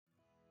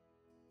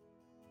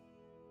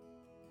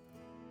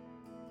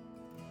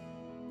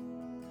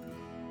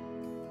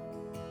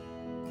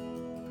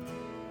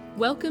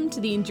Welcome to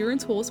the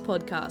Endurance Horse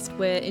Podcast,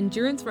 where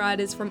endurance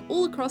riders from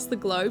all across the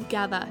globe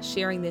gather,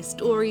 sharing their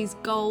stories,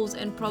 goals,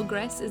 and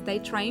progress as they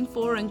train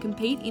for and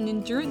compete in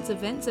endurance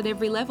events at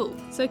every level.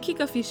 So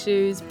kick off your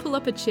shoes, pull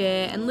up a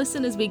chair, and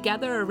listen as we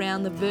gather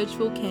around the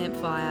virtual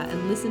campfire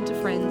and listen to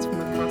friends from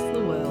across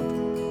the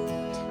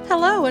world.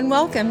 Hello, and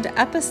welcome to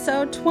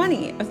episode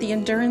 20 of the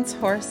Endurance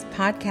Horse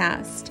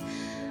Podcast.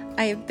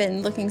 I have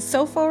been looking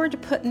so forward to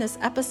putting this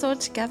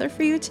episode together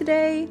for you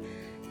today.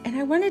 And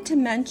I wanted to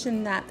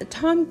mention that the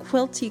Tom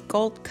Quilty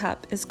Gold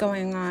Cup is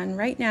going on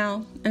right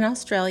now in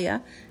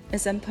Australia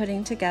as I'm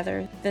putting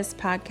together this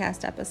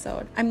podcast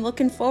episode. I'm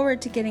looking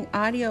forward to getting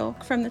audio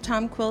from the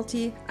Tom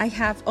Quilty. I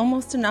have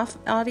almost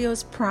enough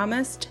audios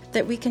promised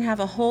that we can have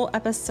a whole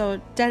episode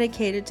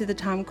dedicated to the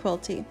Tom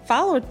Quilty,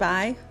 followed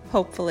by,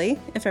 hopefully,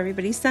 if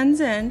everybody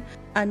sends in,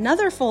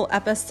 another full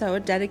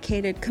episode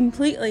dedicated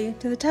completely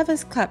to the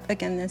Tevis Cup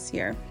again this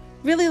year.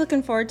 Really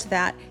looking forward to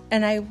that.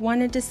 And I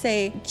wanted to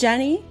say,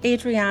 Jenny,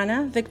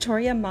 Adriana,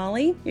 Victoria,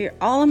 Molly, you're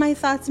all in my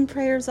thoughts and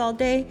prayers all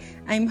day.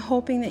 I'm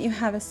hoping that you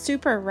have a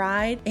super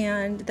ride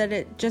and that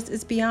it just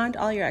is beyond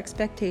all your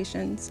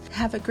expectations.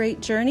 Have a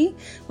great journey.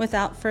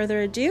 Without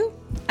further ado,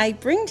 I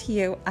bring to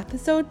you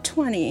episode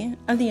 20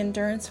 of the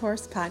Endurance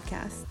Horse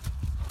Podcast.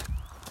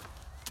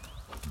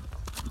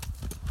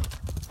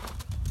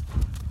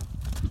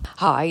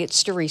 Hi,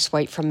 it's Doris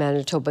White from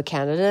Manitoba,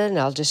 Canada, and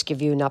I'll just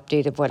give you an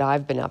update of what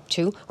I've been up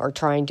to, or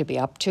trying to be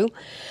up to.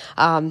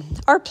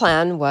 Our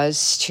plan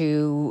was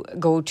to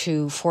go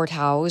to Fort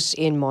Howes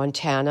in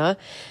Montana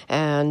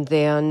and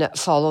then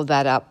follow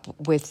that up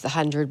with the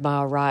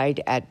 100-mile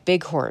ride at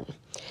Bighorn.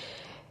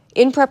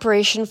 In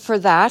preparation for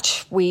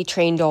that, we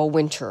trained all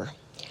winter.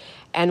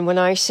 And when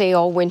I say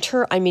all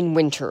winter, I mean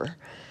winter.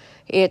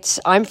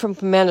 I'm from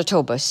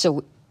Manitoba,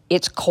 so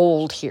it's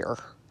cold here.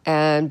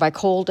 And by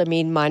cold, I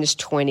mean minus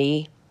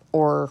 20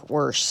 or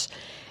worse.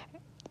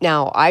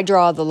 Now, I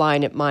draw the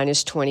line at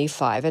minus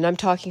 25, and I'm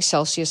talking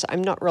Celsius.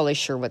 I'm not really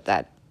sure what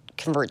that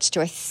converts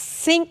to. I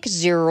think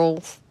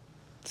 0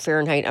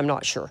 Fahrenheit. I'm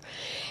not sure.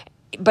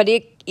 But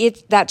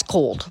that's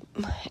cold.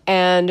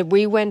 And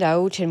we went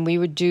out, and we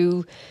would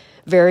do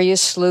various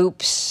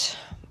sloops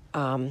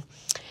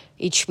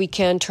each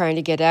weekend, trying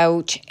to get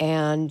out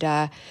and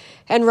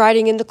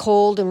riding in the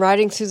cold and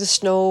riding through the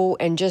snow,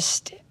 and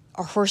just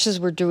our horses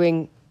were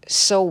doing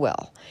so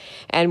well.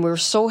 And we were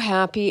so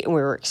happy and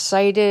we were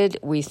excited.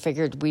 We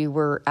figured we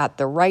were at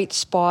the right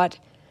spot.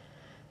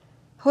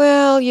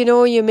 Well,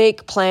 you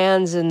make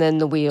plans and then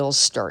the wheels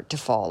start to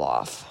fall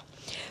off.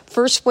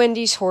 First,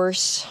 Wendy's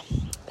horse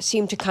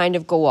seemed to kind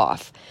of go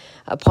off.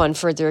 Upon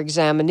further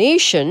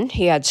examination,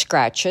 he had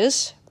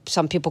scratches.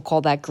 Some people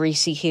call that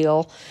greasy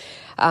heel.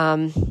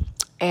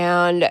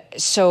 And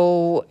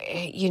so,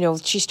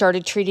 she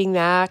started treating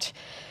that.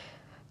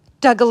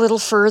 Dug a little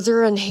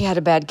further, and he had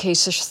a bad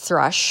case of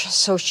thrush,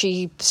 so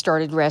she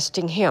started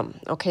resting him.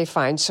 Okay,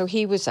 fine, so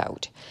he was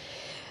out.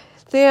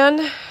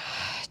 Then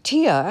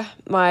Tia,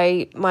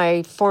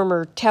 my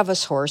former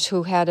Tevis horse,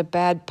 who had a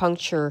bad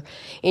puncture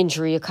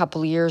injury a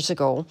couple of years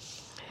ago,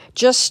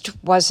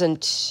 just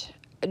wasn't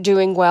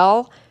doing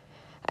well,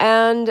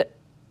 and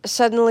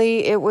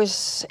suddenly it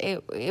was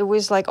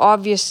like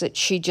obvious that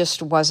she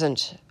just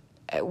wasn't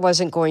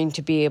going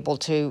to be able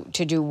to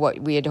do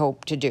what we had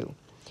hoped to do.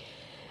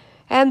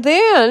 And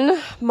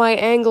then my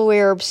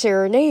Anglo-Arab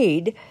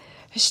Serenade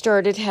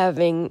started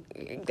having,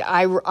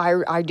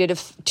 I did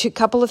a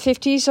couple of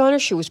 50s on her.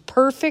 She was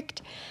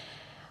perfect.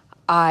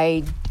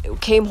 I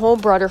came home,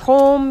 brought her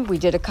home. We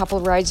did a couple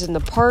of rides in the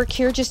park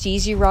here, just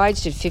easy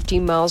rides. Did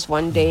 15 miles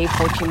one day,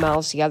 14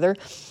 miles the other.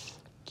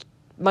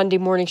 Monday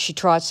morning, she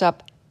trots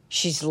up.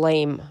 She's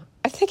lame.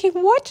 I'm thinking,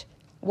 what?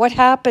 What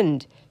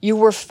happened? You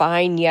were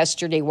fine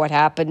yesterday. What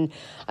happened?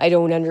 I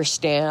don't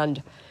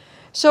understand.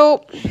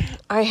 So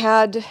I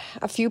had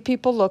a few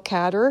people look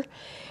at her,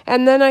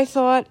 and then I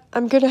thought,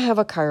 I'm going to have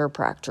a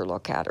chiropractor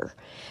look at her.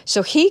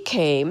 So he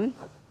came,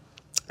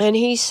 and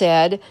he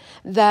said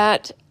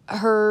that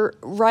her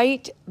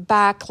right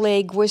back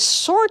leg was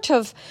sort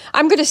of,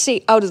 I'm going to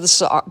say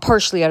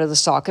partially out of the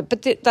socket,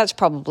 but that's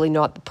probably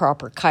not the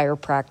proper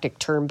chiropractic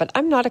term, but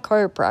I'm not a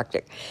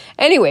chiropractic.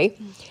 Anyway,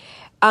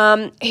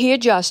 he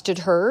adjusted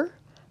her,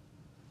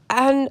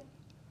 and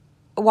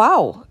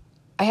wow,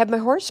 I had my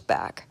horse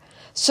back.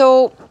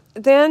 So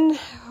then,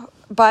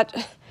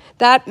 but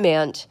that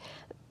meant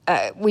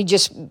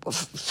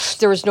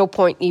there was no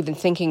point even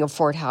thinking of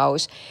Fort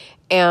Howes,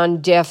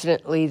 and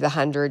definitely the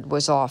 100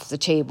 was off the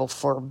table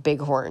for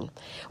Bighorn,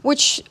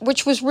 which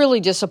was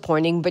really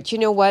disappointing. But you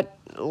know what?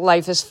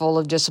 Life is full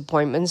of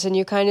disappointments, and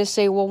you kind of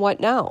say, well, what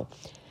now?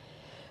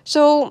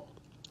 So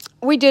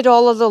we did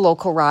all of the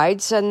local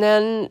rides, and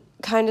then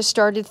kind of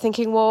started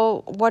thinking,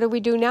 well, what do we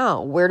do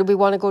now? Where do we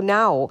want to go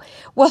now?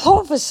 Well,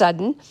 all of a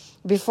sudden,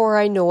 before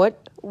I know it,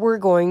 we're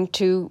going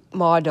to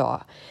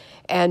Maudaw.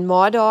 And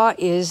Maudaw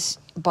is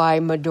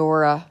by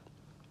Medora,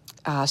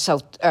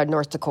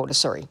 North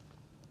Dakota,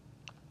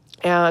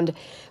 And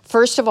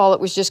first of all,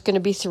 it was just going to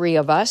be 3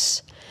 of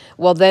us.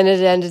 Well, then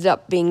it ended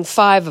up being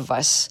 5 of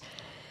us.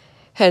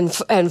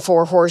 and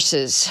 4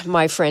 horses.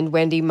 My friend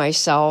Wendy,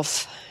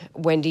 myself.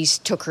 Wendy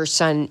took her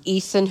son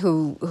Ethan,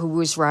 who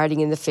was riding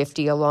in the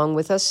 50 along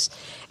with us,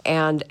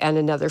 and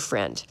another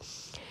friend.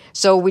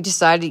 So we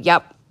decided,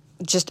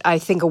 just I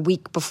think a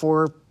week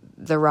before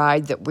the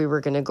ride that we were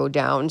going to go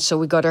down. So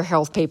we got our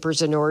health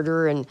papers in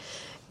order and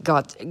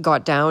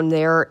got down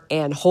there,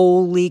 and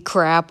holy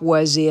crap,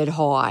 was it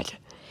hot.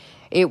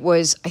 It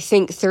was, I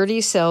think,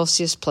 30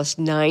 Celsius plus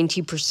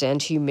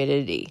 90%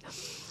 humidity.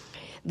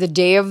 The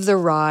day of the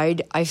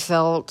ride, I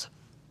felt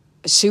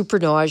super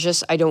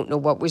nauseous. I don't know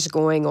what was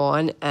going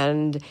on.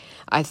 And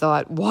I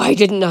thought, why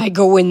didn't I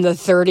go in the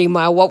 30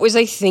 mile? What was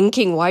I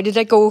thinking? Why did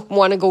I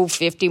want to go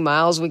 50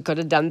 miles? We could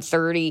have done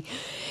 30.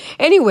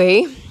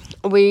 Anyway,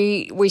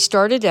 we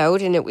started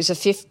out, and it was a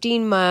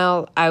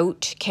 15-mile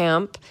out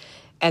camp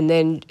and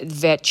then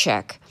vet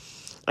check.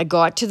 I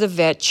got to the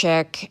vet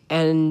check,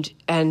 and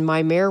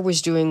my mare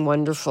was doing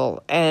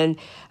wonderful. And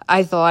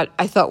I thought,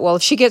 well,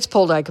 if she gets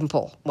pulled, I can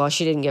pull. Well,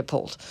 she didn't get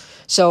pulled.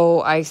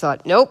 So I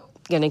thought, nope,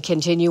 going to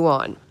continue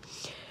on.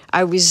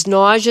 I was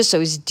nauseous, I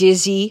was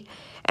dizzy,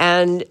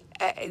 and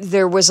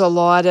there was a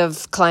lot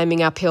of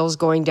climbing up hills,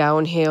 going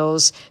down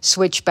hills,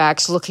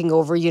 switchbacks, looking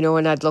over,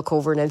 and I'd look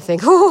over and I'd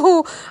think,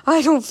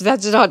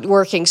 that's not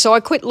working. So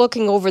I quit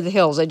looking over the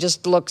hills. I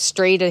just looked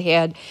straight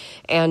ahead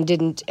and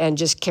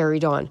just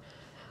carried on.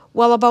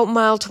 Well, about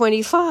mile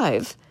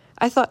 25,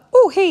 I thought,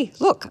 oh, hey,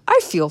 look, I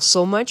feel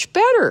so much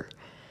better.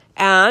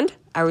 And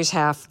I was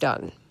half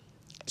done.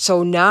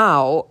 So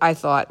now I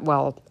thought,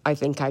 well, I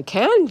think I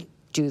can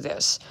do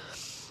this.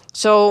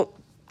 So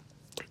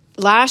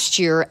last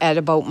year at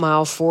about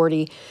mile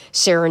 40,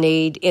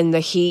 Serenade, in the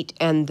heat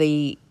and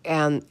the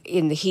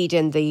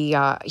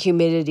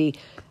humidity,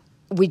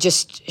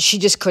 she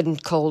just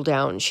couldn't cool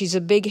down. She's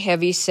a big,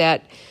 heavy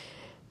set,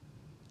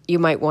 you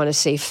might want to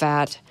say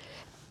fat,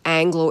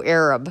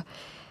 Anglo-Arab,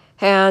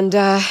 and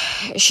I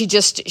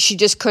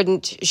just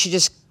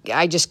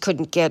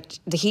couldn't get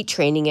the heat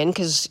training in,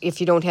 because if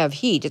you don't have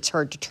heat, it's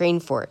hard to train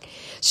for it.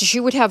 So she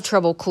would have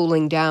trouble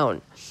cooling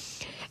down.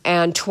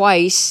 And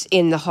twice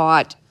in the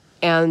hot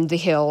and the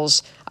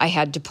hills, I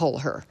had to pull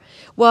her.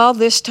 Well,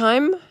 this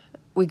time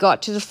we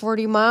got to the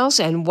 40 miles,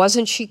 and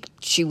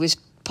she was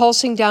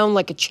pulsing down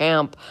like a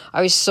champ.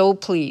 I was so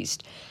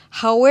pleased.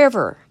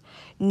 However,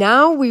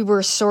 now we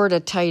were sort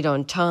of tight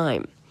on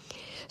time.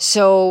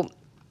 So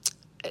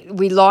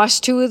we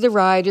lost 2 of the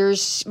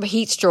riders,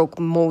 heat stroke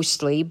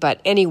mostly,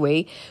 but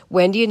anyway,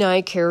 Wendy and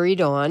I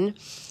carried on,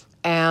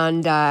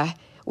 and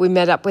we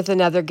met up with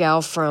another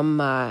gal from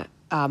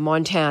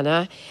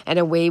Montana, and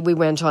away we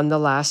went on the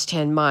last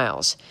 10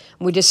 miles.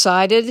 We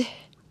decided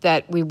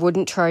that we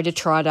wouldn't try to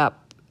trot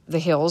up the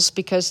hills,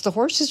 because the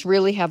horses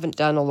really haven't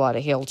done a lot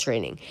of hill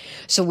training.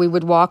 So we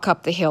would walk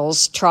up the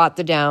hills, trot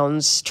the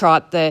downs,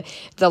 trot the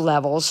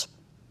levels.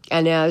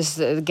 And as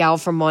the gal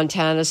from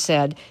Montana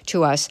said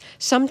to us,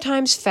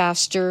 sometimes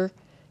faster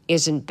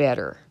isn't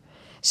better.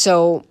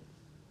 So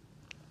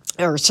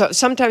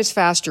sometimes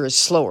faster is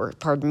slower,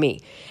 pardon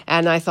me.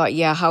 And I thought,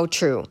 yeah, how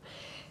true.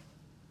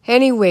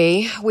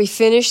 Anyway, we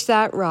finished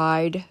that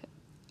ride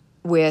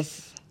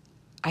with,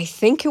 I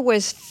think it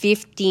was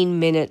 15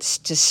 minutes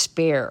to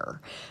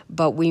spare,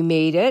 but we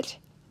made it,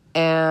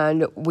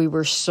 and we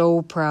were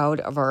so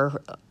proud of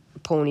our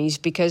ponies,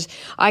 because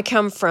I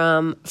come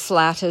from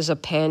flat as a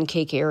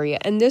pancake area,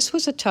 and this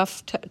was a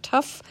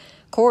tough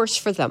course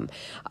for them.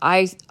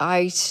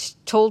 I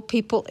told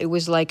people it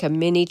was like a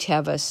mini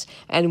Tevis,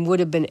 and would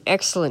have been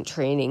excellent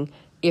training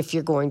if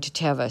you're going to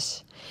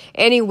Tevis.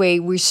 Anyway,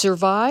 we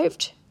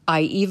survived.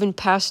 I even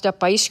passed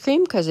up ice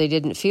cream because I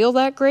didn't feel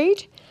that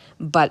great,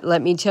 but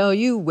let me tell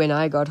you, when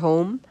I got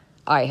home,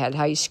 I had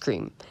ice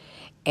cream.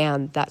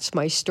 And that's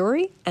my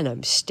story, and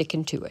I'm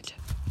sticking to it.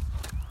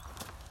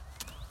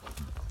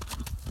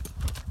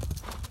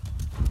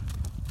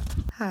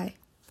 Hi,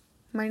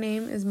 my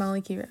name is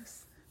Molly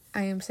Kivas.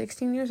 I am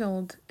 16 years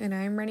old, and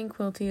I am riding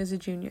Quilty as a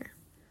junior.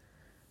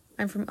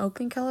 I'm from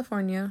Oakland,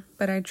 California,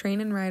 but I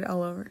train and ride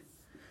all over.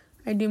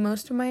 I do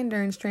most of my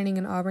endurance training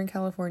in Auburn,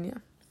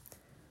 California.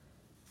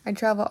 I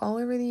travel all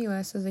over the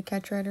U.S. as a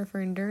catch rider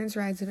for endurance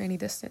rides of any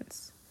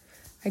distance.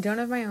 I don't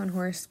have my own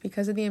horse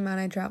because of the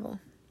amount I travel.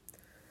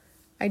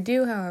 I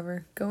do,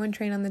 however, go and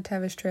train on the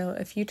Tevis Trail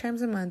a few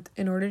times a month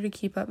in order to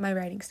keep up my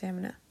riding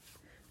stamina.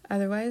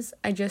 Otherwise,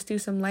 I just do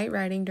some light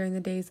riding during the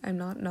days I'm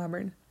not in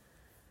Auburn.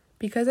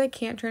 Because I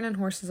can't train on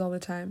horses all the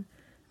time,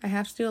 I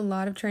have to do a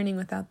lot of training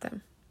without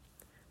them.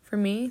 For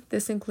me,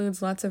 this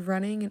includes lots of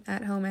running and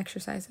at-home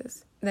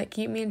exercises that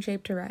keep me in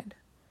shape to ride.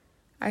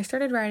 I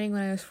started riding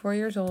when I was 4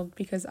 years old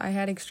because I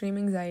had extreme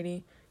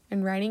anxiety,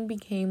 and riding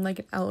became like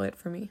an outlet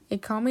for me.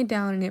 It calmed me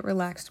down and it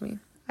relaxed me.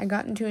 I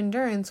got into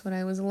endurance when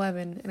I was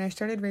 11, and I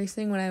started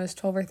racing when I was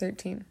 12 or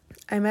 13.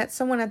 I met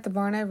someone at the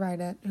barn I ride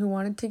at who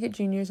wanted to get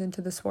juniors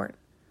into the sport.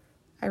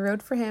 I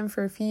rode for him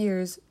for a few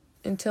years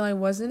until I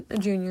wasn't a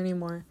junior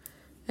anymore,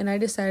 and I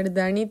decided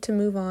that I need to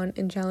move on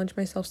and challenge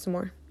myself some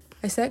more.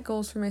 I set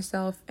goals for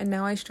myself, and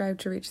now I strive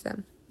to reach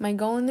them. My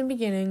goal in the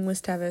beginning was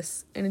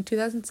Tevis, and in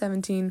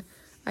 2017,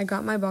 I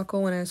got my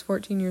buckle when I was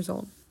 14 years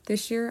old.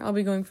 This year, I'll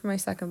be going for my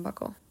second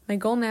buckle. My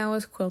goal now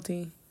is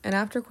Quilty, and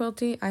after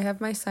Quilty, I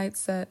have my sights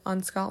set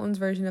on Scotland's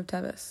version of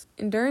Tevis.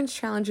 Endurance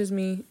challenges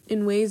me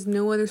in ways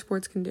no other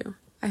sports can do.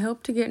 I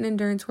hope to get an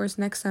endurance horse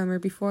next summer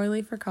before I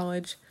leave for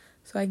college,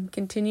 so I can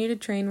continue to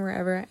train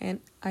wherever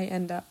I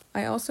end up.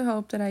 I also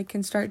hope that I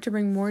can start to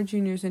bring more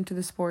juniors into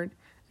the sport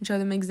and show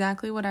them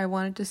exactly what I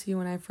wanted to see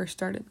when I first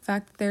started. The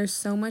fact that there's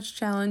so much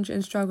challenge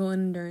and struggle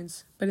in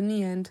endurance, but in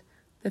the end,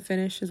 the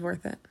finish is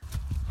worth it.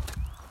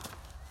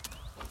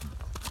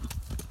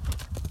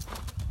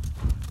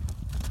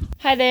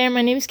 Hi there,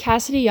 my name is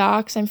Cassidy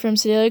Yox. I'm from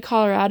Sedalia,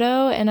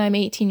 Colorado, and I'm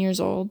 18 years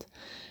old.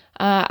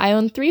 I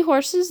own 3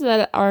 horses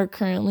that are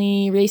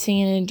currently racing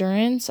in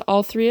endurance.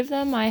 All 3 of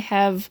them I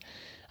have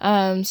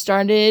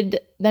started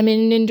them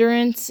in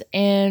endurance,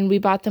 and we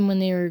bought them when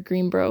they were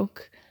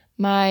Greenbroke.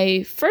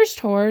 My first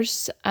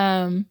horse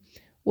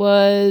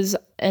was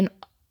an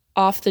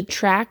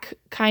off-the-track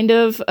kind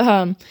of.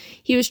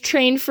 He was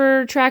trained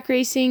for track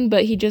racing,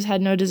 but he just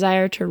had no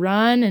desire to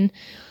run and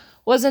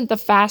wasn't the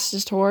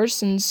fastest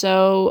horse. And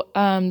so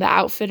the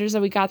outfitters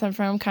that we got them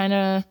from kind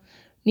of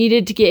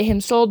needed to get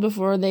him sold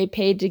before they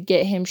paid to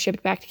get him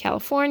shipped back to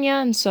California.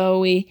 And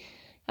so we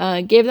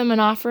gave them an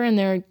offer and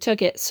they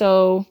took it.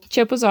 So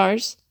Chip was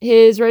ours.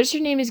 His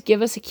registered name is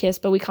Give Us a Kiss,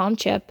 but we call him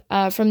Chip.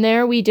 From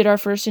there, we did our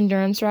first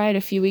endurance ride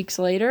a few weeks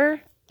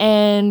later.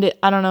 And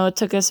I don't know, it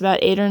took us about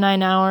 8 or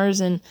 9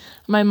 hours. And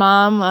my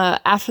mom,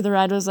 after the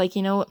ride, was like,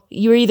 you know,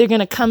 you were either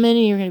going to come in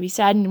and you were going to be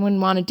sad and wouldn't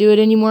want to do it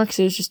anymore because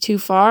it was just too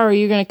far, or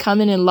you're going to come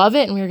in and love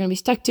it and we were going to be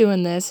stuck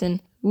doing this. And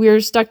we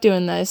were stuck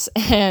doing this.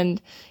 And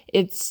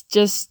it's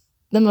just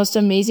the most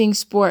amazing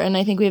sport. And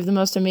I think we have the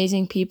most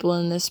amazing people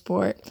in this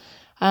sport.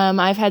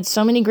 I've had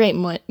so many great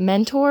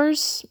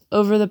mentors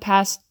over the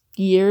past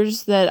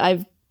years that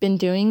I've been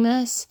doing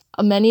this.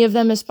 Many of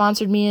them have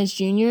sponsored me as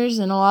juniors,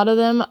 and a lot of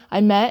them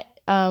I met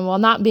while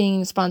not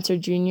being a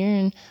sponsored junior,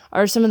 and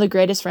are some of the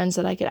greatest friends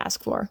that I could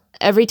ask for.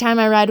 Every time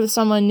I ride with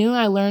someone new,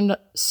 I learned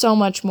so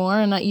much more,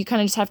 and you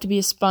kind of just have to be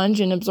a sponge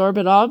and absorb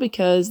it all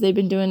because they've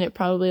been doing it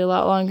probably a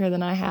lot longer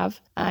than I have.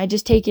 I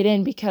just take it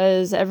in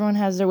because everyone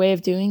has their way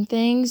of doing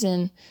things,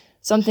 and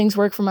some things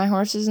work for my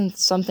horses and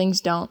some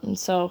things don't. And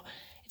so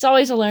it's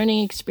always a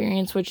learning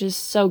experience, which is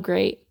so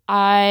great.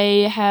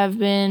 I have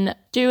been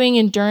doing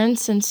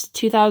endurance since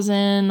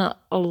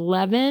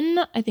 2011,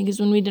 I think is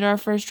when we did our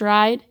first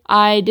ride.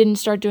 I didn't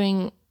start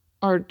doing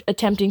or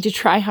attempting to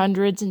try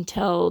hundreds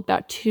until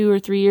about 2 or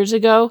 3 years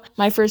ago.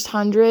 My first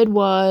 100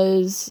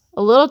 was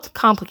a little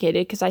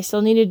complicated because I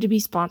still needed to be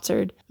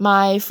sponsored.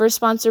 My first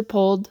sponsor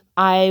pulled.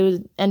 I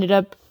ended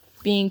up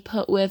being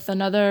put with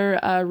another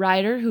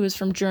rider who was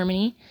from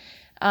Germany.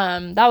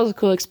 That was a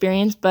cool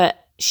experience, but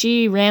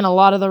she ran a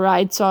lot of the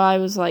ride, so I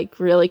was like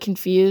really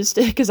confused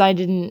because I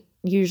didn't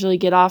usually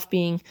get off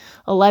being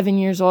 11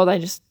 years old. I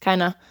just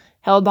kind of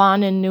held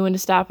on and knew when to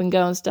stop and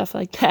go and stuff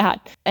like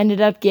that.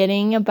 Ended up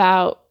getting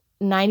about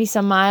 90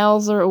 some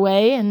miles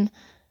away, and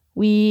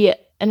we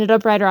ended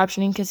up rider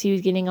optioning because he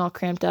was getting all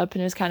cramped up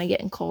and it was kind of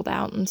getting cold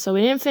out, and so we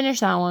didn't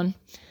finish that one.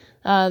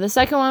 The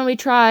second one we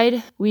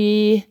tried,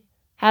 we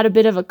had a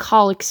bit of a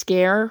colic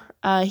scare.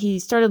 He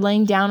started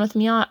laying down with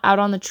me out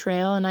on the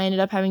trail, and I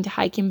ended up having to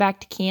hike him back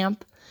to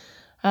camp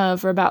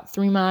for about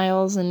 3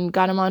 miles and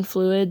got him on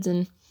fluids.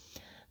 And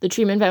the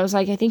treatment vet was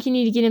like, I think you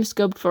need to get him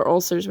scoped for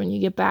ulcers when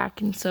you get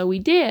back. And so we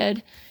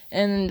did.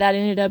 And that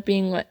ended up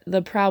being what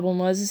the problem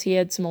was, is he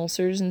had some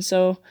ulcers. And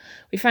so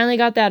we finally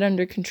got that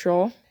under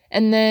control.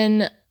 And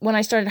then when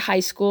I started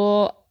high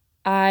school,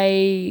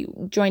 I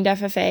joined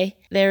FFA.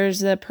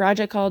 There's a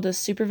project called a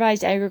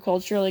Supervised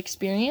Agricultural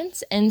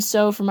Experience. And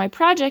so for my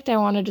project, I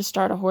wanted to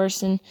start a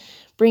horse and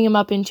bring him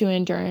up into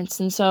endurance.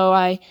 And so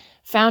I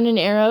found an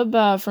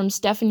Arab from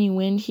Stephanie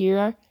Wind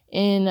here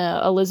in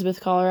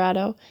Elizabeth,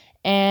 Colorado.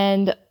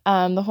 And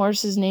the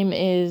horse's name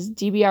is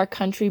DBR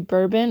Country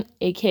Bourbon,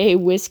 aka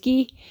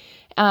Whiskey.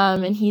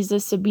 And he's a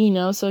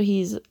Sabino, so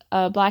he's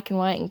black and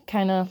white and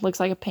kind of looks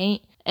like a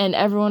paint. And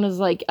everyone is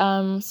like,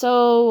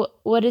 so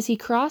what is he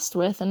crossed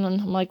with? And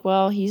I'm like,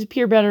 well, he's a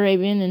purebred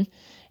Arabian. And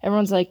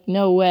everyone's like,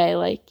 no way.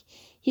 Like,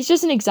 he's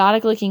just an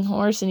exotic looking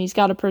horse and he's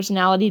got a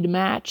personality to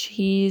match.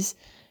 He's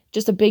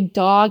just a big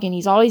dog and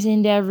he's always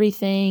into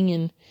everything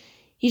and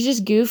he's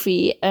just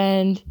goofy.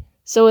 And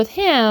so with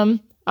him,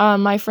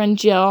 my friend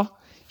Jill,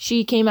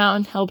 she came out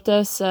and helped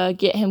us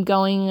get him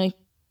going. Like,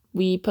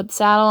 we put the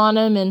saddle on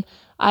him and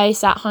I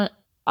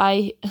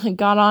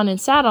got on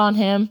and sat on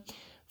him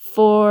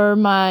for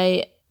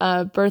my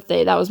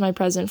birthday. That was my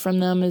present from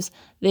them, is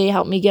they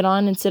helped me get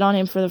on and sit on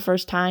him for the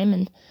first time.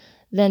 And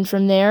then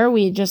from there,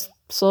 we just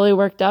slowly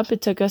worked up.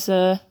 It took us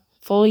a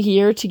full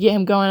year to get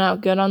him going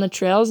out good on the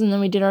trails. And then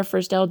we did our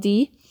first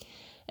LD.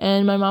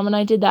 And my mom and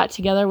I did that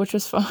together, which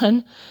was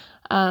fun.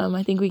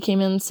 I think we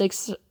came in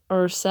 6th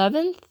or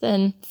 7th.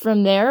 And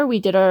from there, we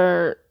did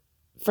our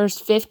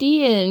first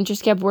 50 and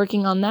just kept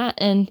working on that.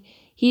 And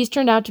he's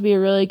turned out to be a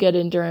really good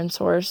endurance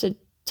horse. It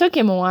took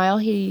him a while.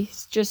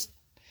 He's just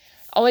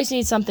always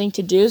needs something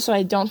to do, so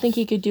I don't think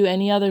he could do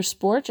any other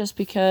sport just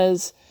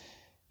because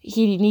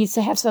he needs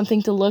to have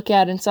something to look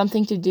at and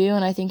something to do,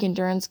 and I think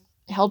endurance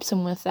helps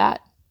him with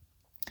that.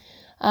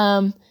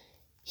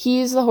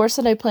 He's the horse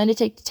that I plan to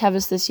take to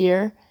Tevis this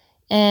year,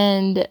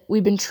 and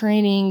we've been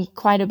training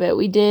quite a bit.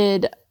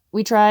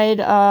 We tried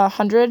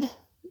 100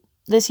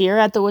 this year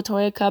at the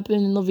Watoya Cup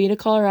in Levita,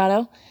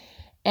 Colorado,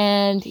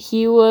 and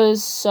he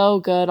was so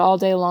good all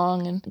day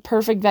long and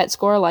perfect vet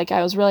score. Like,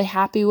 I was really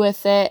happy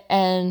with it,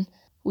 and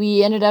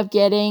we ended up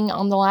getting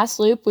on the last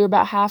loop. We were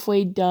about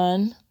halfway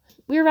done.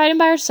 We were riding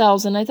by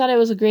ourselves, and I thought it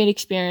was a great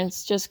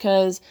experience just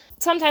because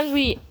sometimes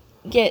we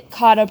get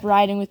caught up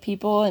riding with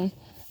people, and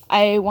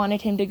I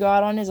wanted him to go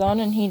out on his own,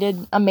 and he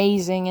did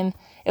amazing, and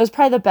it was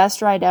probably the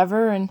best ride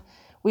ever. And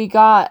we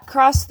got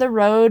across the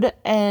road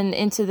and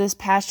into this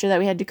pasture that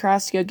we had to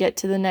cross to go get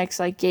to the next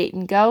gate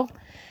and go,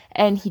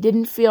 and he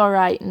didn't feel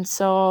right, and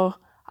so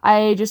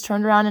I just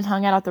turned around and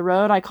hung out at the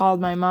road. I called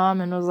my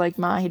mom and was like,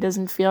 "Ma, he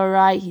doesn't feel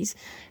right. He's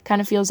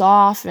kind of feels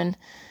off." And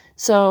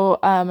so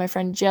my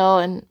friend Jill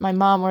and my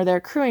mom were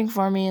there crewing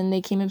for me, and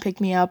they came and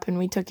picked me up, and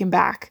we took him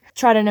back.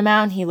 Trotted him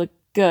out, and he looked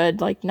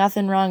good,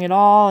 nothing wrong at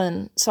all.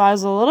 And so I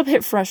was a little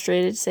bit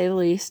frustrated, to say the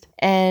least.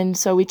 And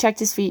so we checked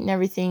his feet and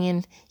everything,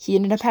 and he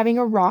ended up having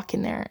a rock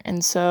in there,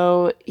 and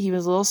so he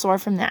was a little sore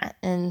from that.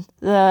 And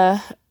the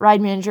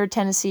ride manager,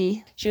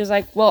 Tennessee, she was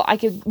like, "Well,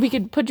 we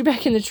could put you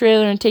back in the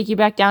trailer and take you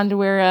back down to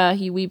where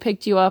we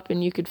picked you up,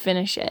 and you could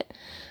finish it."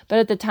 But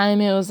at the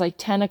time it was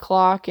 10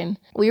 o'clock, and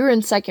we were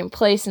in second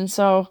place, and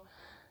so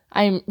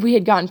we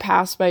had gotten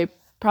passed by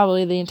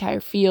probably the entire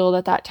field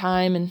at that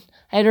time, and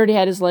I had already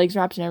had his legs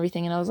wrapped and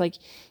everything, and I was like,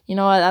 you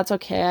know what, that's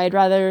okay. I'd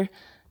rather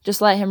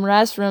just let him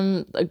rest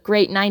from a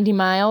great 90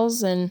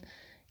 miles and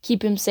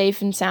keep him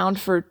safe and sound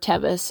for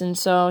Tevis. And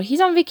so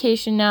he's on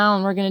vacation now,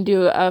 and we're going to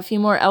do a few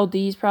more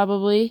LDs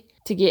probably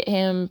to get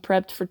him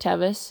prepped for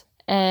Tevis,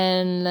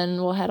 and then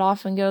we'll head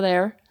off and go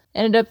there.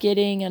 Ended up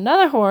getting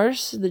another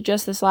horse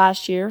just this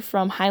last year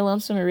from High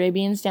Lonesome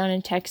Arabians down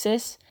in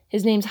Texas.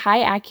 His name's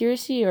High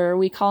Accuracy, or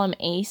we call him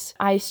Ace.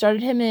 I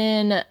started him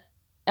in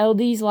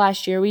LDs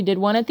last year. We did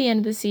one at the end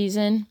of the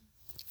season,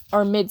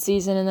 or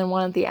mid-season, and then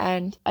one at the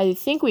end. I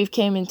think we've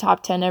came in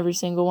top 10 every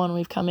single one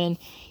we've come in.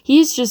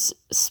 He's just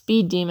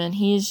speed demon.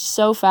 He's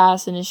so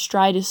fast, and his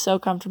stride is so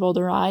comfortable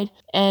to ride.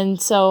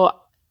 And so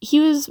he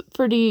was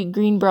pretty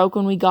green broke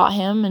when we got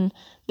him, and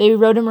they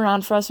rode him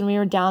around for us when we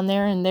were down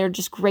there, and they're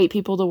just great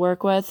people to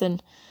work with,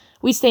 and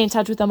we stay in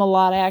touch with them a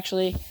lot. I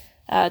actually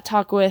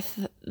talk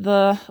with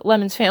the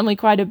Lemons family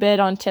quite a bit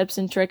on tips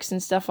and tricks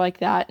and stuff like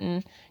that,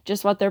 and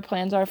just what their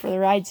plans are for the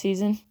ride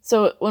season.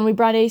 So when we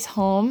brought Ace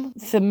home,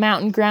 the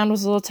mountain ground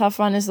was a little tough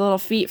on his little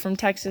feet from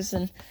Texas,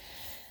 and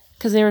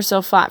because they were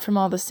so flat from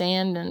all the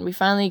sand, and we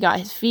finally got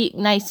his feet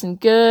nice and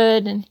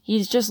good, and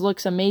he just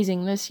looks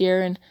amazing this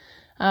year. And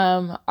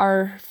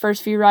our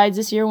first few rides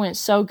this year went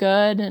so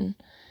good, and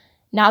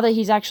now that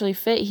he's actually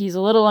fit, he's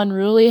a little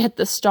unruly at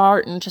the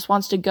start and just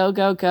wants to go,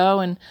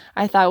 and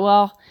I thought,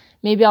 well,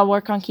 maybe I'll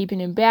work on keeping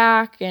him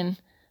back, and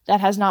that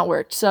has not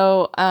worked.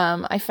 So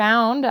I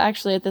found,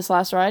 actually, at this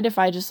last ride, if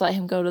I just let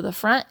him go to the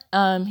front,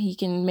 he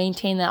can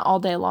maintain that all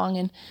day long.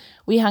 And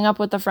we hung up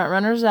with the front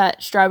runners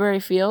at Strawberry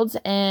Fields,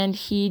 and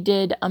he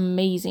did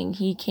amazing.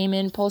 He came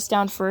in pulse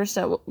down first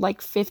at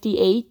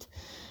 58,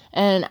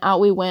 and out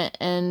we went.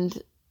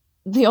 And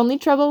the only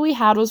trouble we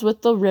had was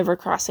with the river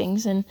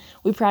crossings, and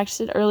we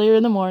practiced it earlier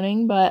in the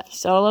morning, but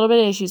still a little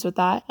bit of issues with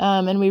that.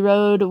 And we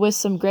rode with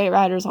some great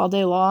riders all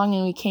day long,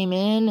 and we came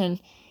in,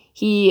 and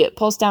he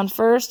pulsed down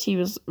first. He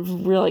was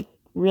really,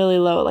 really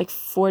low,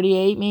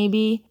 48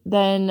 maybe.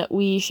 Then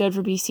we showed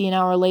for BC an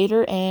hour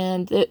later,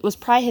 and it was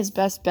probably his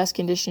best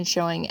condition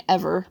showing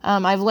ever.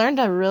 I've learned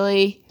to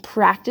really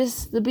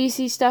practice the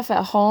BC stuff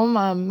at home.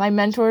 My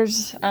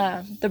mentors,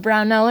 the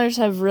Brownellers,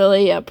 have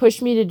really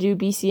pushed me to do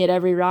BC at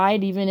every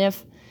ride, even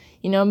if,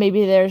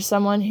 maybe there's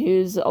someone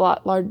who's a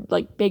lot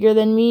bigger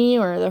than me,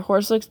 or their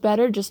horse looks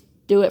better. Just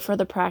do it for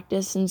the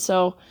practice. And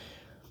so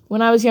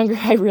when I was younger,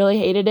 I really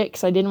hated it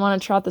because I didn't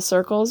want to trot the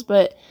circles,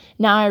 but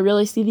now I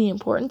really see the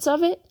importance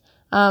of it,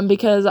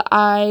 because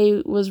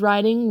I was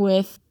riding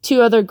with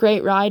two other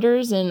great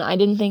riders, and I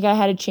didn't think I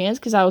had a chance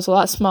because I was a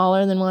lot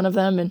smaller than one of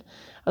them, and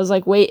I was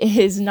like, wait,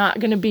 is not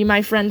going to be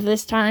my friend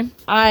this time.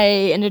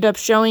 I ended up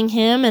showing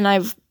him, and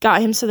I've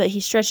got him so that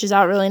he stretches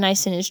out really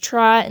nice in his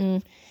trot,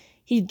 and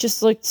he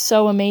just looked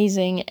so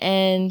amazing,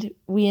 and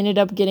we ended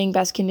up getting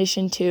best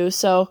condition too.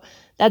 So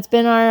that's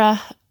been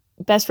our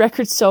best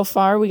record so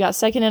far. We got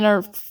second in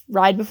our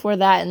ride before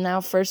that, and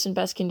now first in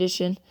best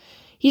condition.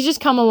 He's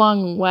just come a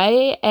long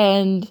way,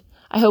 and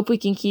I hope we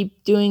can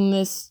keep doing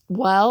this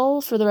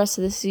well for the rest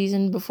of the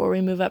season before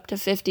we move up to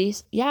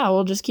 50s. Yeah,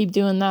 we'll just keep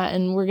doing that,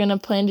 and we're going to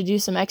plan to do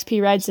some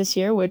XP rides this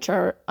year, which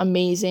are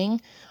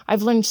amazing.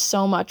 I've learned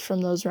so much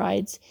from those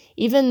rides.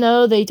 Even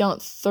though they don't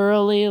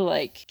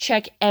thoroughly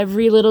check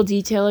every little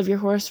detail of your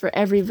horse for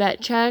every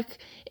vet check,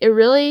 it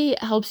really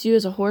helps you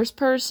as a horse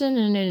person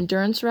and an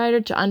endurance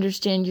rider to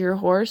understand your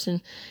horse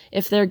and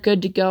if they're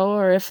good to go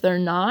or if they're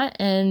not.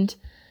 And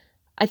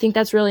I think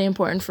that's really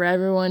important for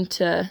everyone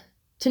to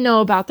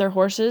know about their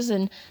horses,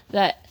 and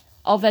that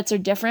all vets are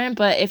different.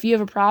 But if you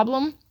have a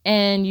problem,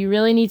 and you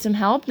really need some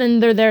help, then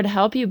they're there to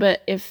help you.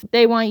 But if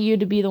they want you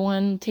to be the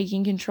one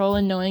taking control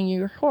and knowing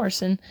your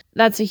horse, and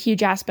that's a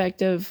huge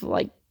aspect of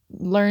like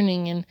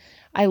learning, and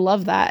I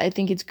love that. I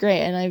think it's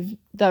great, and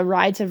the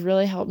rides have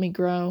really helped me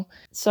grow.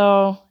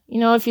 So,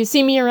 if you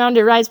see me around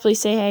at rides, please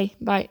say hey.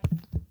 Bye.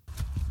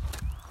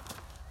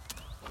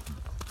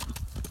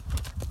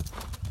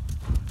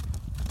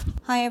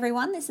 Hi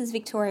everyone, this is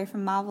Victoria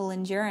from Marvel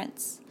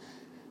Endurance.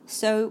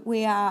 So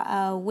we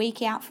are a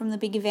week out from the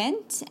big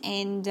event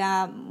and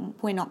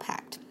we're not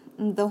packed.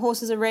 The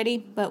horses are ready,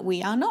 but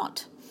we are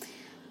not.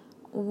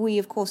 We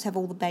of course have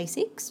all the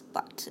basics,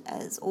 but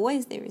as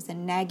always there is a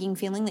nagging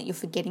feeling that you're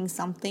forgetting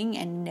something,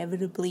 and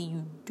inevitably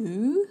you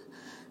do.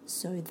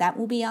 So that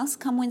will be us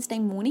come Wednesday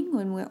morning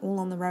when we're all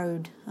on the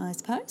road, I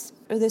suppose.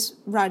 This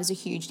ride is a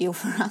huge deal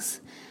for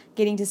us,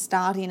 getting to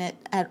start in it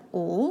at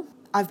all.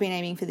 I've been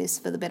aiming for this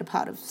for the better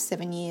part of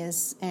 7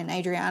 years, and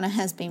Adriana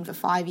has been for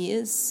 5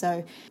 years.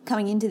 So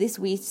coming into this,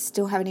 we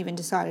still haven't even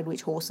decided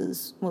which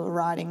horses we're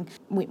riding.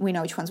 We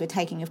know which ones we're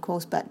taking, of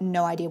course, but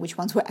no idea which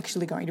ones we're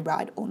actually going to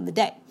ride on the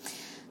day.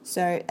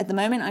 So at the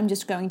moment, I'm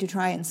just going to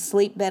try and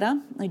sleep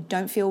better. I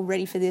don't feel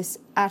ready for this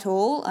at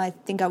all. I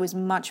think I was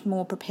much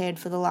more prepared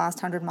for the last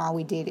 100 mile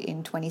we did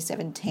in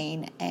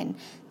 2017, and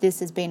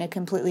this has been a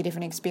completely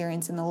different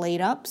experience in the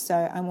lead up.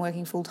 So I'm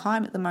working full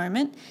time at the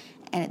moment,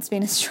 and it's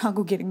been a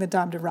struggle getting the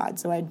time to ride,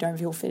 so I don't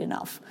feel fit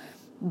enough.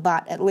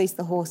 But at least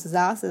the horses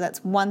are, so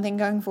that's one thing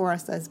going for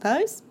us, I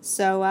suppose.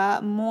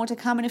 So more to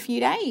come in a few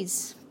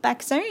days.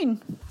 Back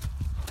soon.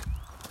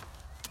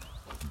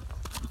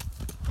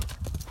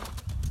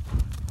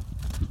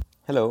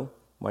 Hello,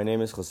 my name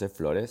is Jose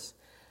Flores,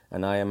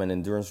 and I am an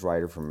endurance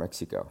rider from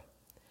Mexico.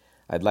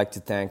 I'd like to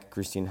thank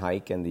Christine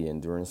Hike and the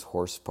Endurance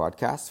Horse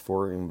podcast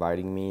for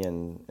inviting me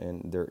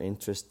and their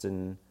interest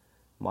in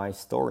my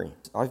story.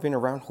 I've been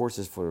around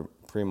horses for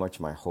pretty much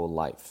my whole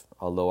life.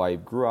 Although I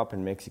grew up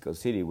in Mexico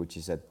City, which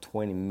is a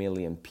 20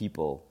 million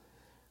people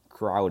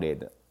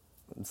crowded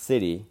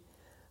city,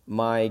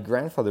 my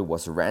grandfather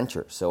was a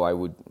rancher, so I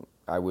would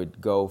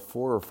go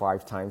 4 or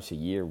 5 times a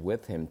year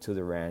with him to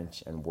the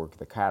ranch and work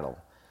the cattle.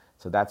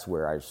 So that's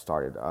where I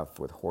started off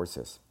with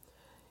horses.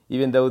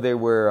 Even though they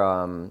were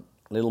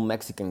little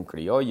Mexican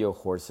criollo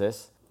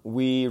horses,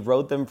 we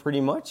rode them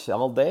pretty much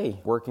all day,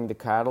 working the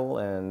cattle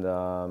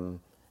and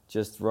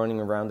just running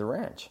around the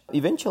ranch.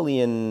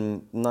 Eventually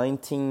in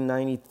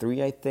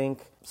 1993, I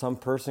think, some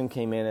person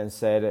came in and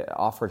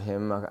offered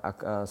him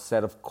a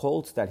set of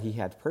colts that he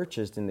had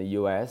purchased in the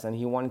US, and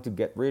he wanted to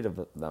get rid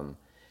of them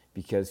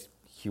because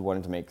he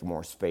wanted to make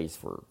more space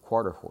for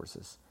quarter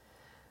horses.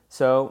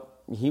 So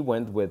he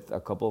went with a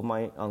couple of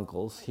my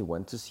uncles. He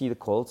went to see the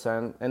colts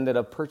and ended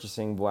up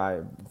purchasing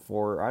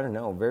for, I don't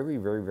know, very,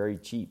 very, very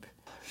cheap.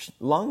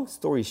 Long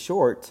story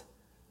short,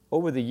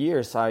 over the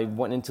years, I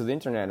went into the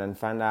internet and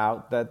found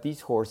out that these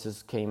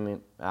horses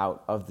came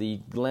out of the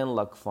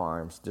Glenluck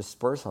Farms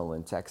dispersal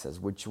in Texas,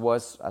 which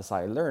was, as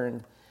I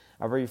learned,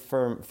 a very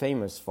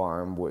famous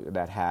farm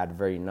that had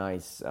very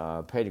nice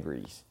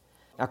pedigrees.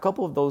 A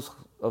couple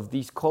of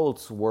these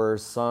colts were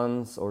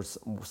sons or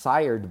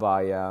sired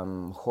by a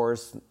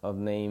horse of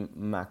name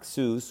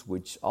Maxus,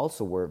 which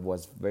also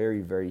was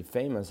very, very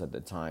famous at the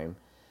time.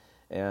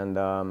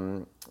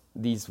 And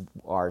these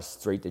are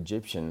straight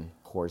Egyptian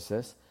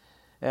horses.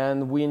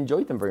 And we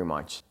enjoyed them very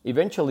much.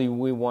 Eventually,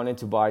 we wanted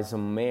to buy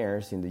some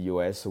mares in the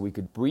U.S. so we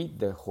could breed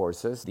the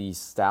horses, these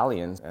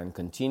stallions, and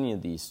continue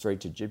the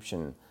straight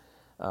Egyptian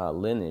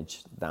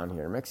lineage down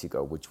here in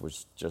Mexico, which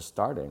was just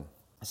starting.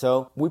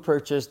 So we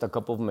purchased a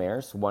couple of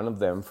mares, one of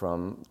them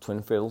from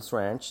Twin Fiddles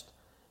Ranch.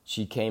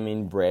 She came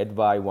in bred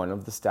by one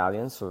of the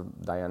stallions, so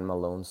Diane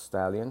Malone's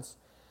stallions.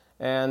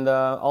 And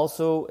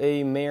also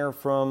a mare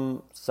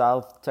from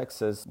South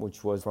Texas,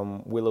 which was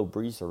from Willow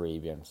Breeze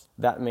Arabians.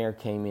 That mare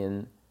came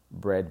in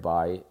bred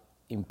by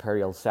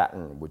Imperial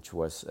Satin, which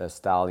was a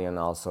stallion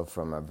also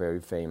from a very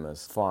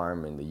famous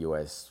farm in the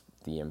U.S.,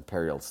 the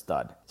Imperial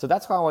Stud. So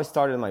that's how I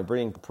started my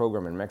breeding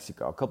program in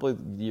Mexico. A couple of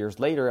years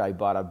later, I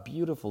bought a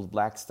beautiful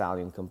black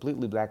stallion,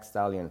 completely black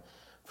stallion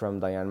from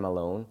Diane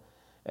Malone,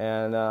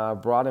 and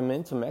brought him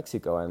into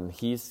Mexico, and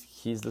he's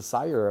the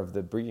sire of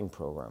the breeding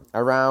program.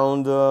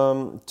 Around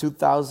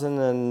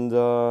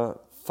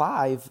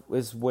 2005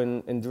 is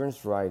when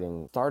endurance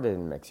riding started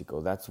in Mexico.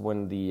 That's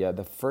when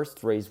the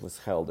first race was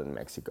held in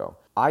Mexico.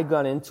 I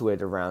got into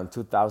it around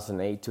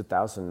 2008,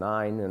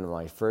 2009 in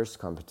my first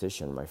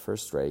competition, my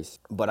first race.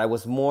 But I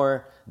was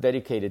more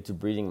dedicated to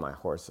breeding my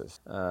horses.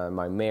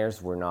 My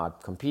mares were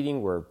not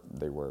competing,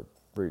 they were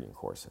breeding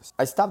horses.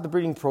 I stopped the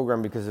breeding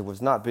program because it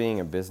was not being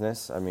a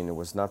business. I mean, it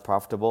was not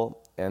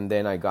profitable. And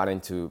then I got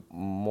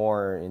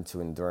more into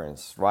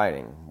endurance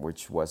riding,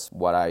 which was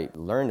what I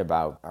learned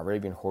about.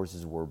 Arabian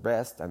horses were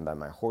best and that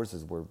my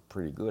horses were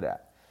pretty good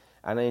at.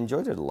 And I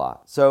enjoyed it a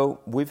lot.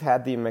 So we've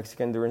had the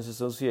Mexican Endurance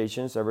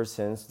Associations ever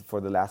since for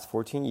the last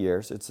 14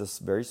 years. It's a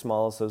very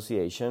small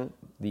association.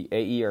 The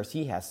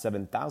AERC has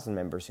 7,000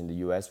 members in the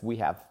U.S. We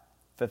have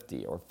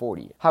 50 or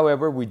 40.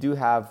 However, we do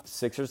have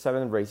 6 or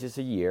 7 races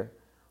a year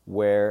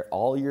where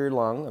all year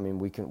long, I mean,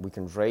 we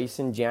can race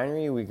in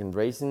January, we can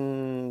race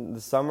in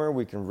the summer,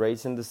 we can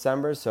race in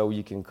December, so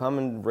you can come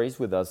and race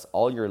with us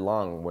all year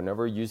long.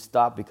 Whenever you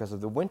stop because of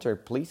the winter,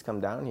 please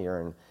come down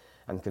here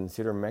and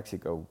consider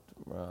Mexico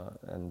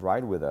and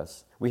ride with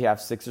us. We have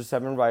 6 or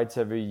 7 rides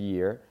every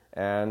year,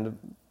 and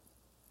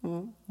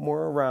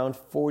more around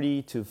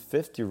 40 to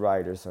 50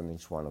 riders on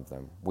each one of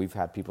them. We've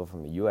had people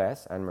from the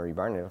US. Anne-Marie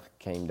Barnett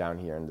came down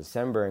here in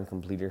December and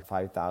completed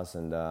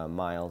 5,000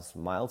 miles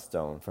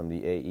milestone from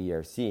the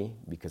AERC,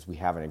 because we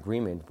have an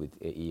agreement with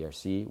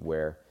AERC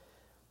where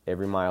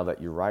every mile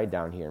that you ride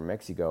down here in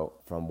Mexico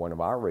from one of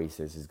our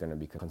races is going to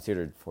be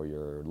considered for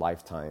your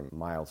lifetime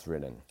miles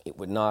ridden. It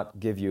would not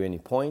give you any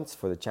points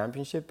for the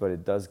championship, but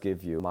it does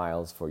give you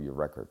miles for your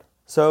record.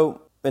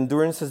 So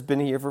Endurance has been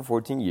here for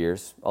 14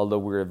 years. Although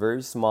we're a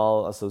very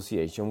small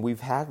association,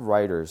 we've had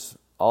riders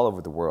all over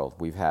the world.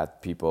 We've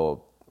had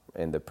people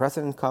in the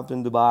President Cup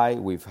in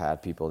Dubai. We've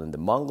had people in the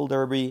Mongol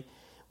Derby.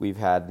 We've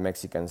had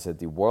Mexicans at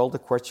the World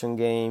Equestrian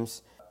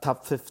Games.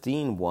 Top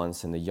 15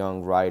 once in the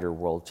Young Rider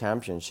World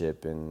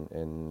Championship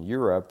in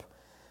Europe.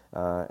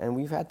 And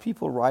we've had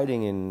people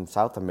riding in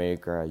South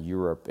America,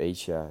 Europe,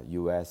 Asia,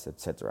 US,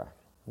 etc.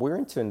 We're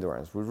into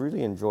endurance. We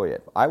really enjoy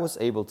it. I was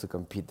able to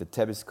compete the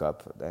Tevis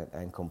Cup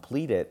and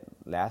complete it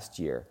last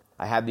year.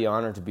 I had the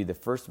honor to be the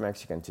first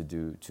Mexican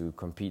to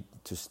compete,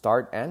 to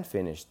start and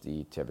finish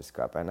the Tevis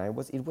Cup, and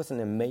it was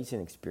an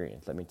amazing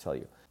experience, let me tell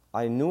you.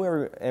 I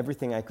knew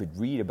everything I could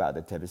read about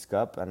the Tevis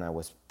Cup, and I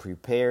was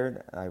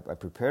prepared. I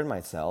prepared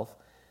myself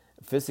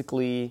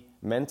physically,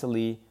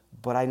 mentally,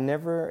 but I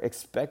never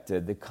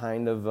expected the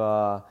kind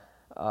of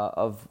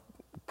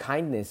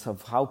kindness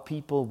of how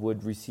people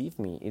would receive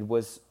me. It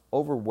was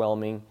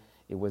overwhelming.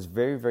 It was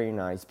very, very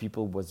nice.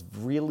 People was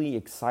really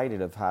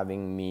excited of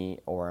having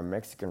me or a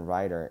Mexican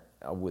rider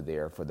over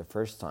there for the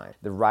first time.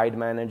 The ride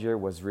manager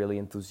was really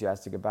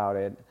enthusiastic about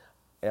it.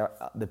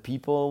 The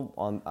people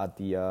at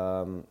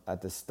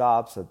the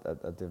stops,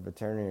 at the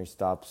veterinary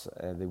stops,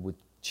 they would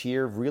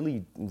cheer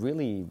really,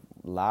 really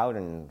loud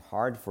and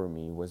hard for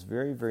me. It was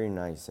very, very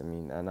nice. I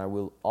mean, and I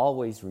will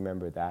always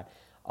remember that.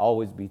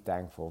 Always be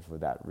thankful for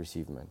that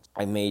receivement.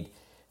 I made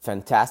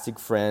fantastic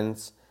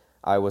friends.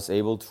 I was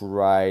able to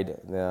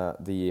ride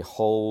the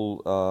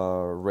whole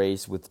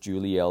race with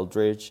Julie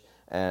Eldridge,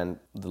 and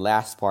the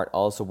last part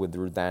also with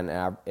Ruth Ann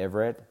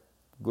Everett,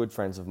 good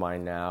friends of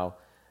mine now.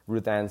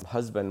 Ruth Ann's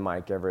husband,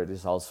 Mike Everett,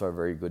 is also a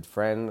very good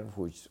friend,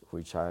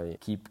 which I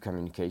keep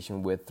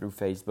communication with through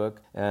Facebook.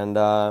 And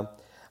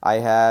I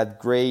had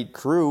great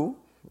crew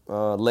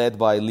led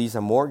by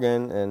Lisa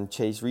Morgan and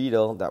Chase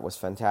Riedel. That was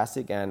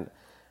fantastic. And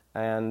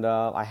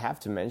I have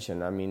to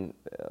mention, I mean,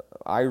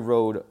 I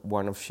rode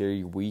one of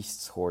Sherry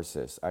Weist's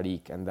horses,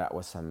 Arik, and that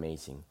was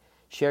amazing.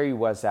 Sherry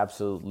was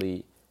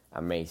absolutely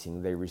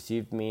amazing. They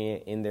received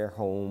me in their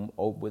home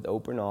with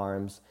open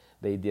arms.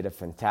 They did a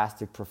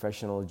fantastic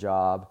professional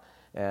job,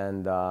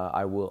 and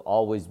I will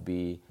always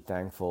be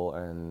thankful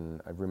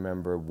and I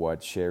remember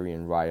what Sherry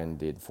and Ryan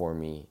did for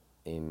me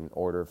in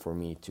order for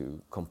me to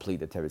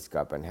complete the Tevis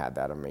Cup and had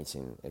that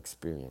amazing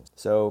experience.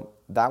 So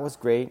that was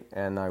great,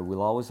 and I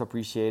will always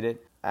appreciate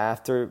it.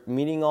 After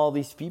meeting all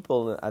these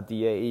people at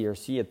the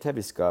AERC at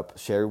Tevis Cup,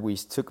 Sherry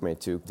Weist took me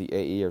to the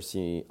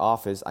AERC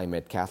office. I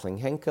met Kathleen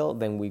Henkel,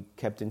 then we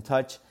kept in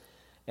touch,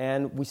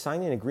 and we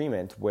signed an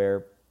agreement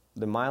where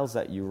the miles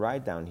that you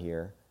ride down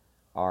here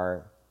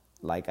are,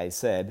 like I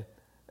said,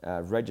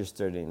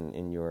 registered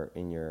in your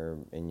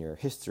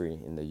history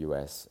in the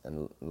U.S.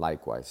 and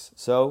likewise.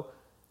 So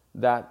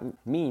that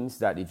means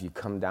that if you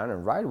come down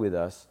and ride with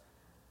us,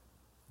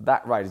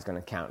 that ride is going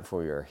to count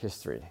for your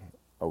history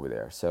over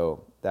there.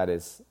 So that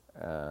is,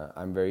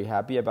 I'm very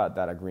happy about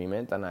that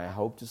agreement, and I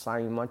hope to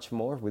sign much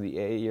more with the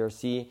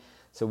AERC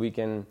so we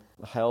can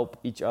help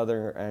each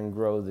other and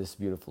grow this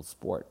beautiful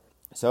sport.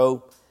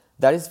 So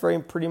that is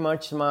pretty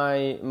much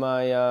my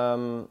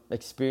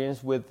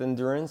experience with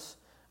endurance.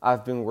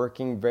 I've been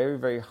working very,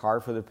 very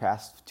hard for the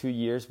past 2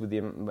 years with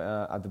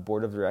at the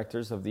board of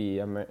directors of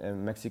the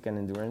Mexican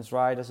Endurance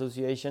Ride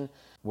Association.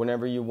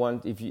 Whenever you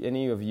want, if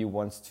any of you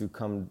wants to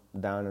come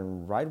down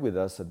and ride with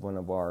us at one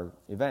of our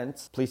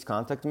events, please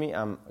contact me.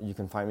 You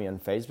can find me on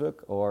Facebook,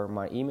 or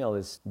my email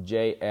is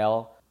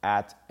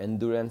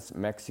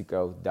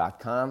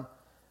jl@endurancemexico.com,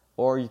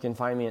 or you can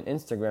find me on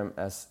Instagram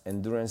as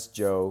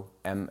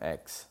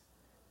EnduranceJoeMX.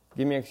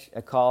 Give me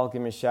a call,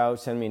 give me a shout,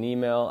 send me an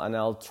email, and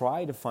I'll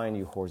try to find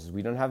you horses.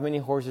 We don't have many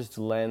horses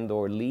to lend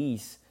or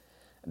lease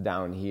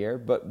down here,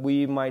 but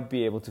we might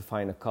be able to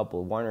find a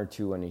couple, 1 or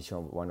 2 on each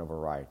one of our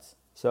rides.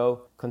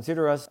 So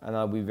consider us, and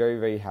I'll be very,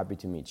 very happy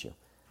to meet you.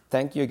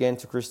 Thank you again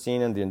to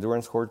Christine and the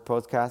Endurance Horse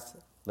Podcast.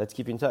 Let's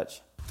keep in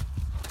touch.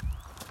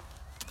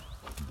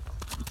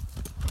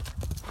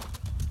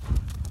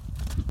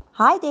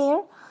 Hi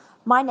there.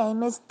 My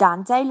name is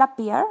Dante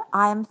Lapierre.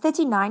 I am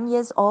 39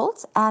 years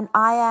old and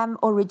I am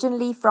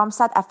originally from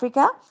South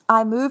Africa.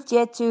 I moved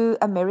here to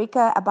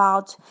America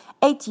about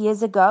 8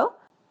 years ago.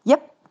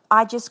 Yep,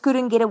 I just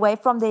couldn't get away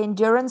from the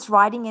endurance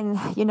riding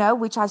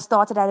which I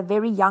started at a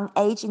very young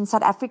age in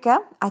South Africa.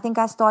 I think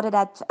I started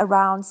at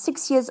around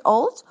 6 years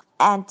old.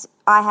 and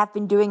I have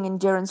been doing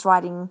endurance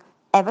riding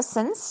ever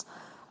since.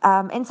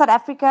 In South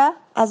Africa,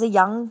 as a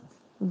young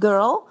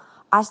girl,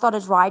 I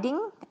started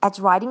riding at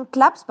riding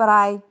clubs, but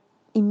I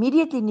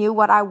immediately knew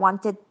what I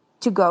wanted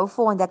to go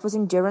for, and that was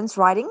endurance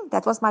riding.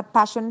 That was my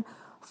passion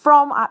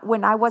from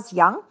when I was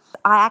young.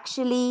 I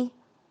actually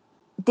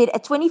did a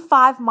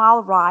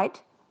 25-mile ride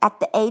at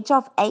the age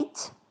of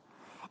 8,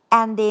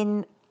 and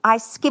then I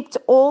skipped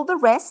all the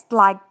rest,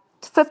 like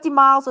 50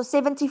 miles or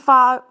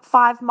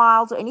 75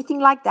 miles or anything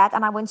like that,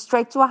 and I went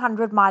straight to a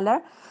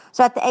 100-miler.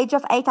 So at the age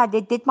of 8, I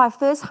did my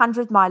first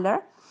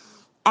 100-miler,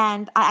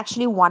 and I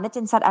actually won it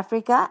in South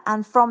Africa.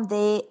 And from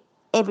there,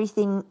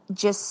 everything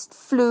just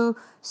flew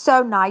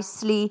so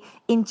nicely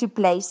into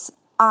place.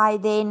 I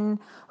then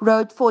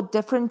rode for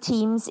different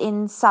teams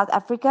in South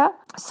Africa.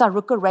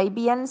 Saaruk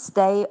Arabians,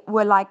 they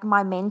were like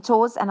my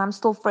mentors, and I'm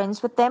still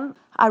friends with them.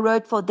 I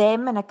rode for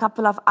them and a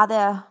couple of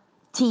other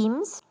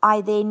teams.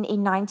 I then,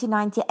 in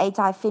 1998,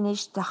 I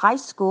finished the high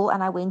school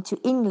and I went to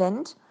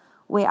England,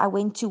 where I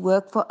went to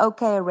work for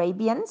OK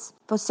Arabians,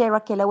 for Sarah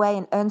Kellaway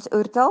and Ernst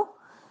Oertel.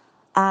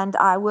 And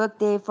I worked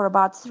there for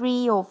about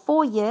 3 or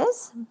 4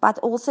 years. But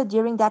also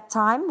during that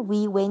time,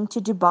 we went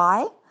to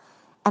Dubai,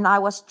 and I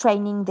was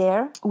training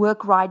there,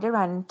 work rider,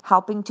 and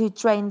helping to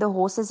train the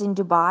horses in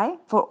Dubai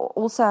for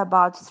also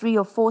about 3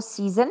 or 4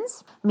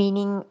 seasons,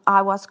 meaning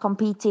I was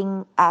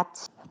competing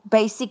at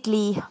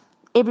basically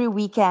every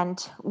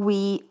weekend.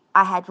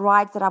 I had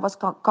rides that I was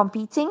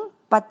competing,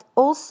 but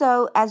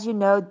also, as you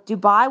know,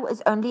 Dubai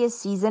was only a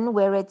season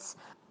where it's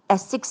a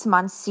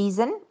 6-month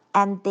season,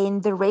 and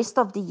then the rest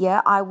of the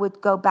year I would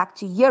go back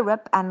to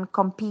Europe and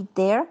compete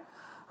there,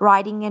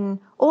 riding in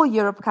all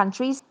Europe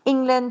countries,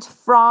 England,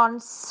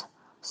 France,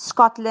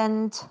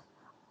 Scotland.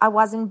 I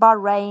was in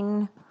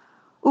Bahrain.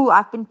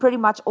 I've been pretty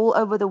much all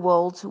over the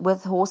world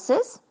with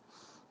horses,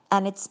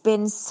 and it's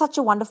been such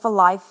a wonderful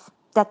life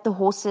that the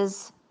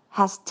horses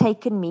has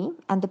taken me,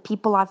 and the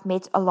people I've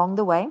met along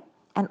the way,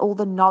 and all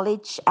the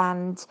knowledge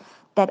and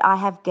that I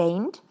have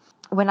gained.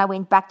 When I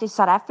went back to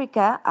South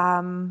Africa,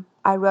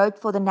 I rode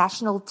for the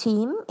national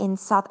team in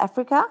South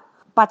Africa.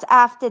 But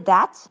after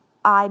that,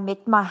 I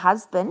met my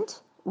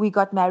husband. We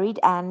got married,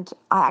 and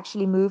I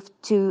actually moved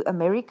to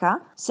America.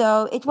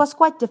 So it was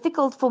quite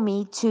difficult for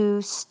me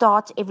to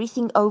start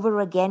everything over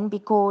again,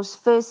 because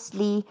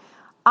firstly,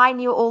 I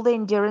knew all the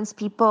endurance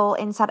people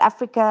in South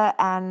Africa,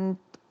 and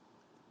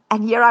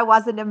here I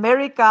was in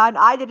America, and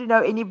I didn't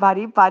know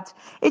anybody. But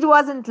it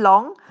wasn't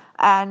long,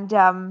 and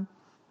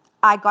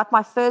I got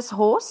my first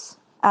horse,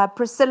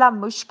 Priscilla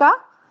Mushka,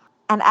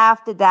 and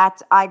after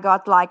that I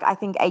got I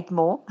think 8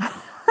 more.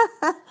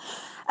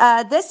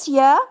 This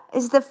year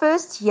is the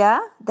first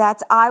year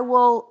that I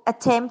will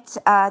attempt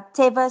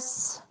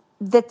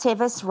the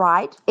Tevis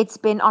ride. It's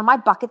been on my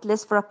bucket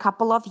list for a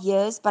couple of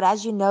years, but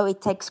as you know,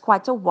 it takes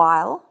quite a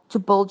while to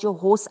build your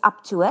horse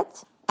up to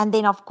it. And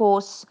then, of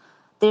course,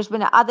 there's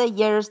been other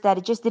years that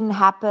it just didn't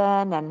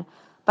happen.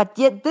 But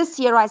this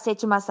year I said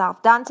to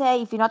myself,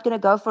 Dante, if you're not going to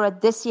go for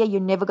it this year, you're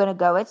never going to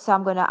go it. So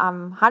I'm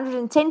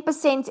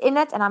 110% in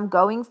it, and I'm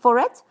going for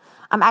it.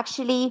 I'm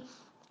actually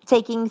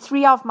taking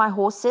 3 of my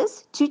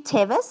horses to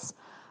Tevis.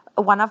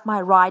 One of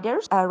my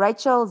riders,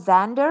 Rachel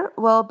Zander,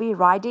 will be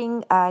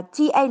riding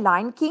TA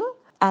Lion King.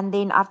 And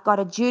then I've got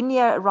a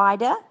junior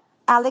rider,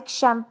 Alex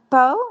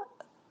Champeau,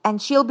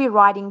 and she'll be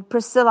riding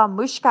Priscilla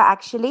Mushka,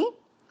 actually.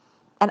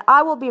 And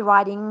I will be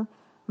riding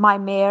my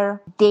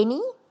mare,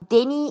 Denny.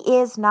 Denny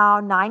is now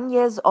 9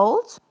 years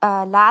old.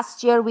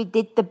 Last year, we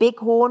did the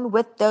Bighorn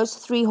with those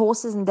 3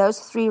 horses and those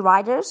 3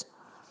 riders,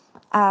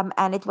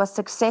 and it was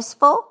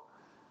successful.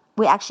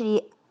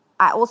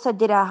 I also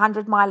did a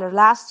 100-miler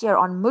last year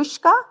on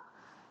Mushka,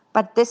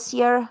 but this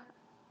year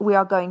we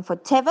are going for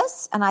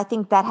Tevis, and I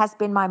think that has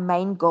been my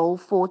main goal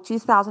for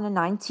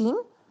 2019.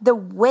 The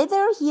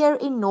weather here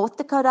in North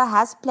Dakota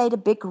has played a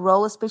big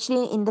role,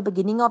 especially in the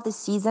beginning of the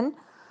season,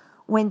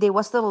 when there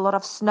was still a lot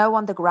of snow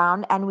on the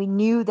ground, and we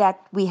knew that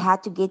we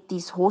had to get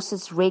these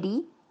horses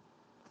ready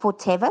for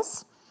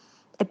Tevis.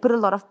 It put a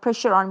lot of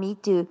pressure on me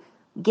to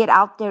get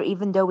out there,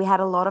 even though we had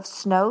a lot of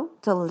snow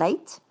till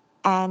late,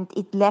 and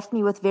it left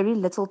me with very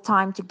little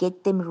time to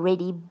get them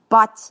ready.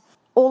 But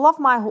all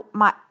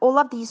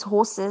of these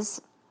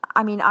horses,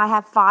 I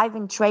have 5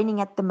 in training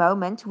at the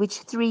moment, which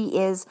 3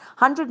 is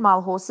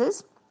 100-mile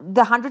horses.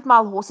 The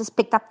 100-mile horses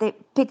picked up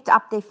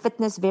their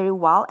fitness very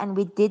well, and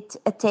we did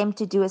attempt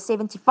to do a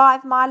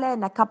 75-miler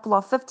and a couple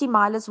of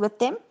 50-milers with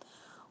them.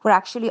 We're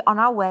actually on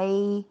our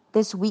way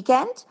this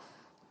weekend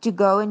to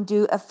go and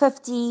do a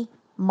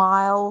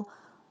 50-mile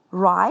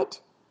ride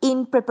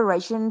in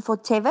preparation for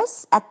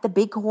Tevis at the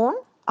Bighorn.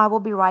 I will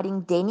be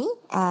riding Denny,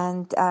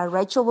 and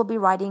Rachel will be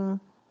riding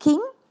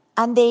King.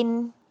 And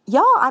then,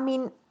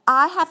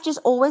 I have just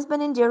always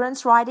been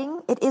endurance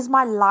riding. It is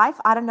my life.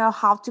 I don't know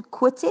how to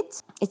quit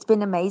it. It's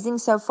been amazing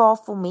so far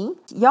for me.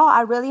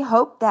 I really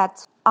hope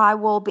that I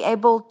will be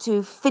able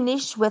to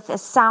finish with a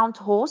sound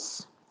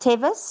horse,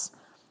 Tevis,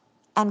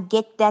 and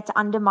get that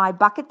under my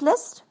bucket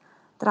list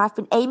that I've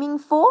been aiming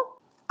for.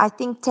 I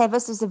think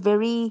Tevis is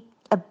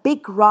a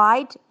big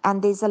ride,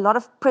 and there's a lot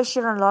of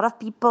pressure and a lot of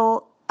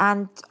people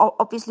and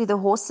obviously the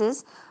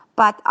horses.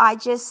 But I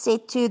just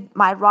said to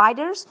my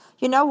riders,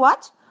 you know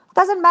what?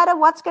 Doesn't matter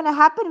what's going to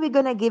happen. We're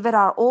going to give it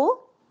our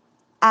all.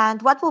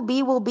 And what will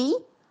be, will be.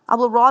 I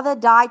will rather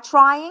die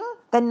trying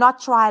than not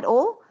try at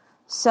all.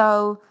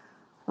 So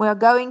we're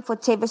going for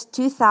Tevis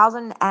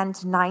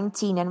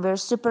 2019, and we're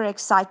super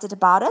excited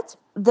about it.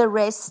 The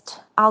rest,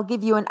 I'll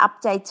give you an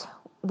update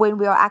when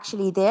we are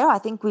actually there. I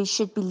think we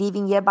should be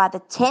leaving here by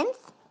the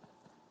 10th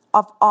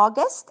of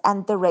August,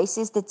 and the race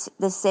is the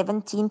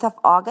 17th of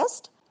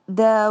August.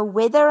 The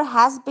weather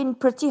has been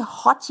pretty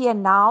hot here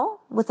now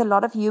with a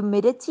lot of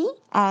humidity,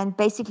 and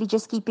basically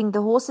just keeping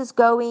the horses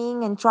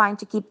going and trying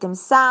to keep them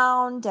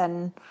sound,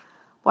 and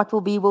what will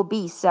be, will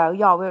be. So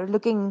yeah, we're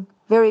looking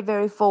very,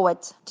 very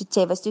forward to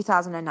Tevis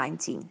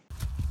 2019.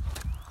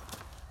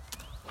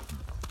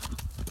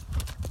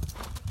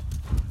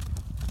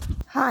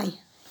 Hi,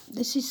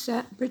 this is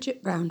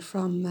Bridget Brown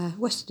from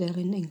Westerdale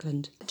in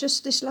England.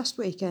 Just this last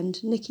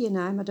weekend, Nikki and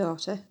I, my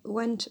daughter,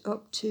 went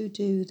up to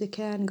do the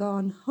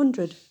Cairngorm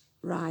 100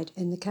 ride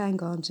in the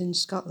Cairngorms in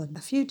Scotland.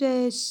 A few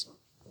days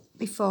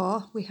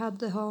before, we had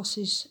the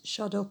horses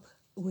shod up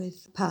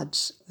with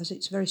pads, as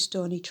it's a very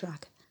stony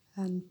track.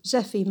 And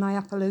Zeffie, my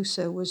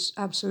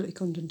Appaloosa,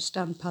 couldn't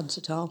understand pads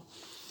at all.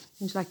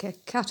 He was like a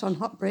cat on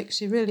hot bricks,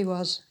 he really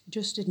was. He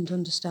just didn't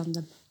understand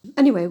them.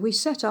 Anyway, we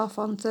set off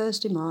on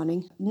Thursday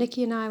morning,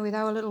 Nikki and I with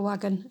our little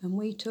wagon, and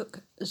we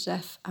took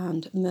Zeph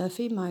and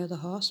Murphy, my other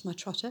horse, my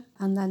trotter,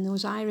 and then there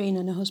was Irene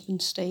and her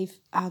husband Steve,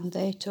 and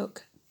they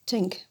took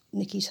Tink,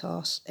 Nikki's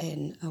horse,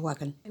 in a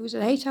wagon. It was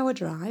an 8-hour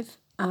drive,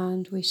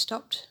 and we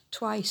stopped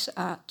twice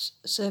at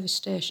service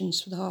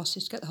stations for the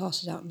horses to get the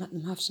horses out and let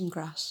them have some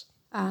grass.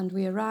 And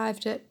we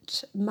arrived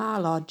at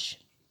Mar Lodge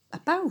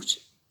about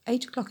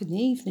 8 o'clock in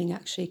the evening,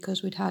 actually,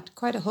 because we'd had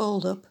quite a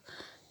hold-up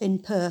in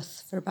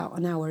Perth for about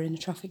an hour in a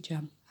traffic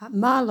jam.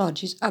 Mar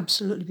Lodge is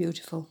absolutely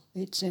beautiful.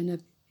 It's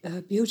in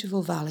a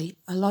beautiful valley,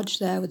 a lodge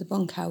there with a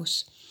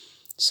bunkhouse.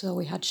 So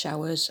we had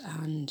showers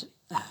and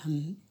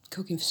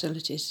cooking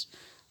facilities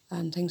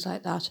and things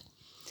like that.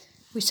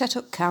 We set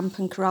up camp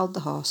and corralled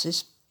the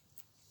horses,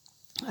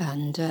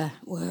 and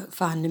were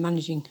finally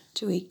managing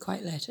to eat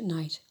quite late at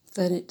night.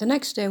 The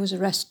next day was a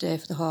rest day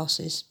for the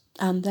horses,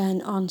 and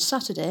then on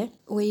Saturday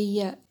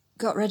we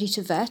got ready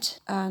to vet,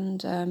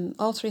 and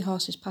all 3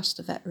 horses passed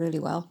the vet really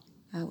well,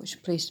 which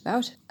we're pleased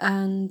about.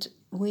 And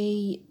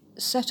we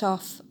set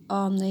off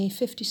on the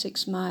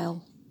 56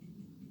 mile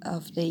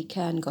of the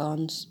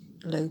Cairngorms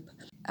loop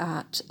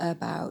at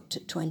about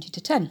 20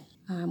 to 10.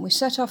 We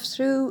set off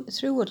through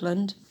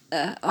woodland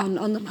on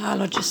the Mar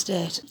Lodge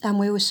estate, and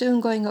we were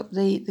soon going up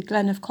the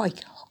Glen of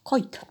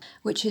Coik,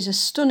 which is a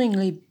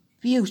stunningly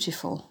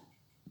beautiful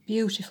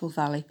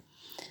valley.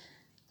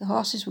 The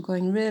horses were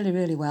going really,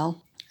 really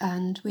well,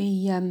 and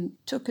we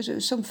took us, it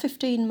was some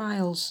 15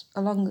 miles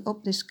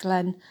up this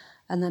glen,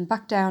 and then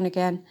back down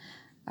again,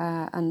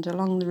 and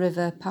along the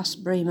river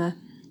past Bremer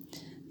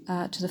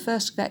to the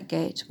first vet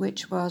gate,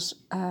 which was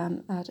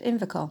at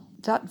Invercoll.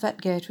 That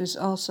vet gate was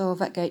also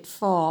vet gate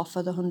 4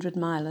 for the 100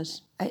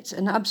 milers. It's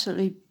an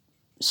absolutely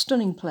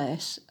stunning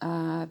place,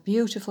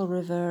 beautiful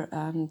river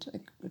and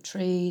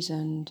trees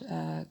and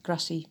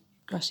grassy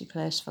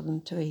place for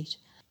them to eat.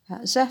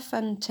 Zeph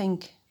and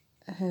Tink,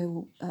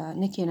 who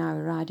Nikki and I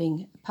were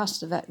riding,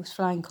 passed the vet with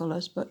flying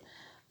colours, but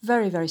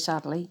very, very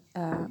sadly,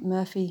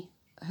 Murphy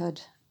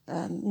had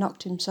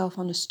knocked himself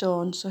on a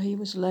stone, so he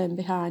was laying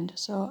behind.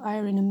 So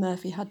Irene and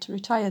Murphy had to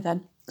retire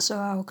then. So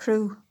our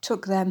crew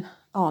took them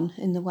on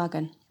in the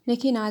wagon.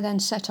 Nikki and I then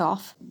set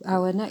off.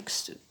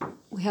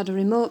 We had a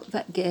remote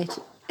vet gate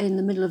in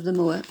the middle of the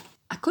moor.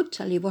 I could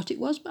tell you what it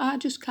was, but I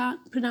just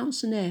can't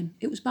pronounce the name.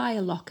 It was by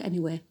a lock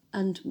anyway,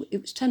 and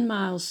it was 10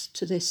 miles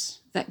to this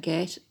vet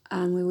gate,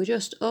 and we were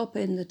just up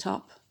in the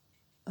top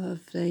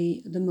of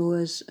the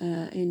moors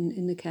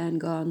in the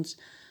Cairngorms,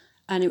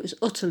 and it was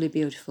utterly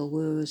beautiful.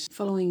 We were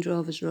following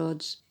Drovers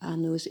Roads,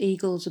 and there was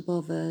eagles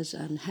above us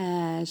and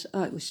hares.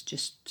 Oh, it was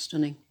just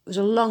stunning. It was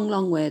a long,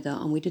 long way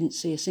though, and we didn't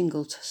see a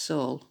single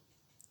soul.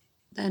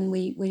 Then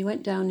we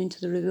went down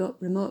into the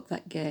remote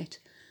vet gate,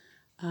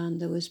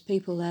 and there was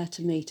people there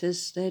to meet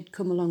us. They'd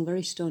come along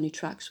very stony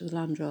tracks with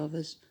Land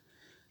Rovers.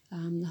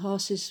 The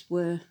horses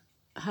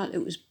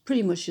it was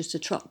pretty much just a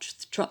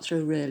trot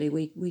through really.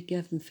 We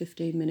gave them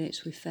 15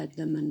 minutes, we fed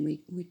them, and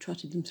we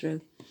trotted them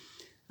through.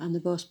 And they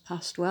both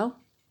passed well.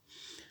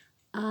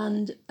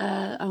 And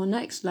our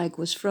next leg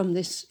was from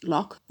this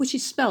lock, which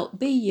is spelt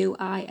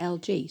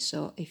B-U-I-L-G,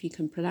 so if you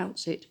can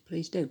pronounce it,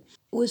 please do.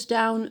 It was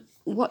down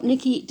what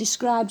Nikki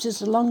describes as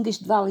the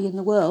longest valley in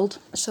the world.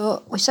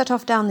 So we set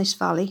off down this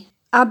valley,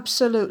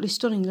 absolutely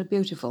stunningly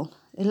beautiful,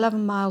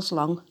 11 miles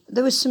long.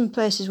 There was some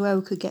places where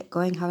we could get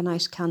going, have a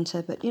nice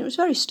canter, but it was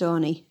very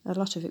stony. A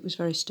lot of it was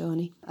very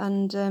stony.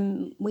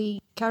 And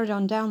we carried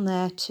on down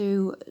there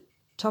to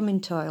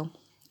Tomintoil,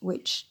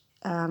 which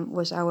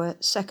was our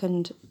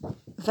second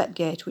vet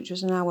gate, which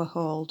was an hour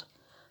hauled.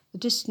 The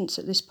distance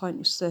at this point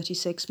was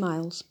 36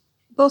 miles.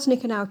 Both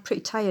Nick and I were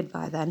pretty tired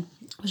by then.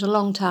 It was a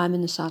long time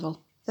in the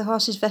saddle. The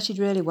horses vetted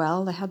really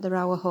well. They had their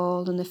hour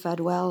hauled and they fed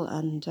well,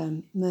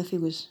 and Murphy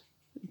was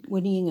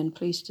whinnying and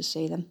pleased to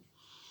see them.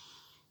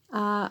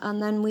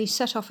 And then we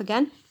set off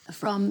again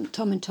from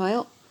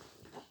Tomintoil,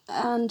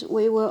 and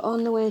we were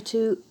on the way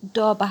to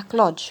Dorback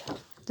Lodge.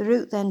 The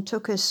route then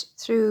took us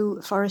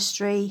through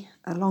forestry,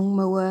 along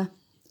moor,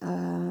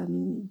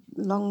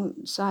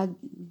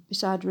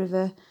 beside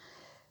river.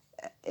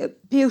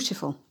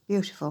 Beautiful,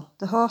 beautiful.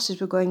 The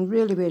horses were going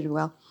really, really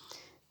well.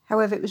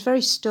 However, it was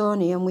very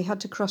stony, and we had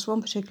to cross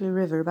one particular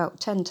river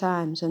about 10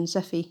 times, and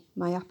Zeffie,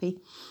 my appy,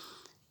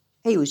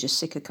 he was just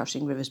sick of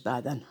crossing rivers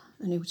by then,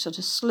 and he would sort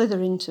of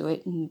slither into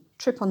it and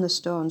trip on the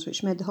stones,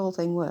 which made the whole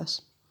thing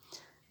worse.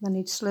 Then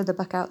he'd slither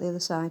back out the other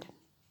side.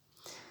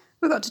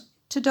 We got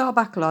to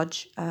Dorback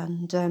Lodge,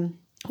 and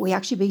we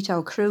actually beat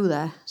our crew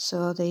there,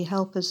 so the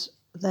helpers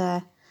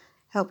there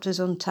helped us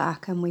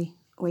untack, and we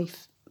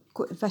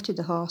vetted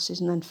the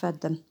horses and then fed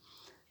them.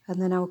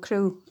 And then our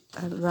crew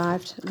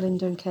arrived,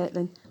 Linda and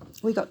Caitlin.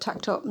 We got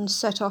tacked up and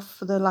set off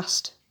for the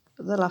last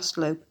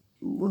loop.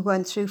 We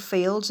went through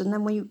fields, and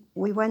then we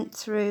went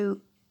through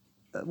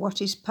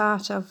what is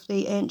part of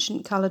the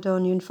ancient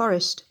Caledonian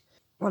forest.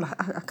 Well,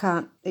 I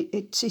can't.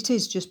 It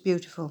is just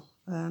beautiful.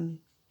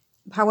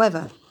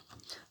 However,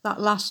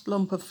 that last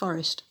lump of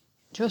forest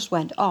just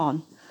went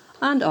on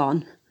and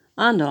on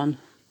and on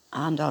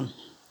and on.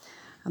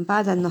 And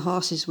by then the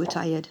horses were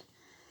tired.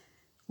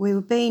 We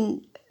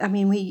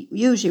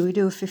usually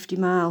do a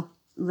 50-mile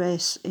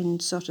race in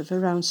sort of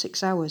around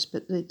 6 hours,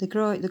 but the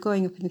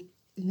going up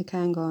in the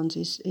Cairngorms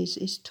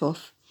is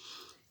tough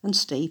and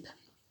steep.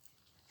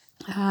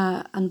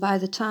 And by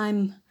the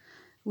time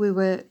we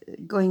were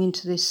going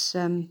into this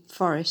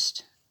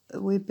forest,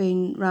 we'd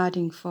been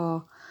riding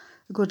for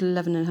a good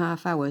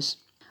 11.5 hours.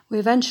 We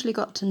eventually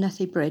got to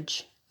Nethy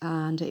Bridge,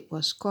 and it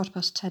was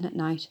 10:15 at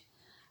night,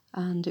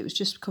 and it was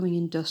just coming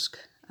in dusk,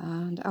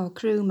 and our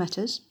crew met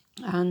us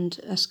and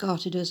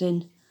escorted us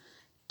in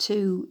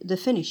to the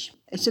finish.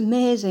 It's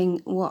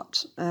amazing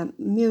what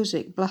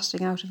music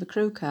blasting out of a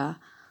crew car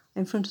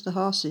in front of the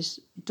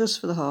horses does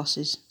for the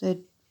horses. Their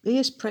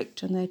ears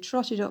pricked and they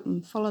trotted up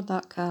and followed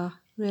that car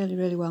really,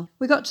 really well.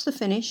 We got to the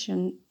finish,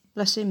 and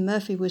bless him,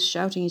 Murphy was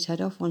shouting his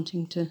head off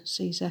wanting to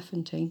see Zeph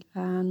and Tink,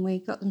 and we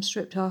got them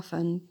stripped off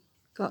and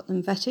got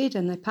them vetted,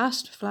 and they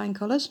passed flying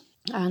colours,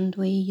 and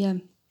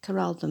we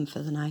corralled them for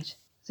the night.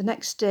 The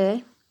next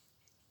day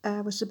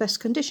was the best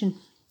condition,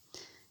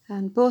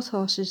 and both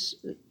horses,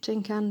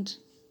 Tink and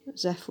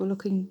Zeph, were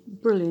looking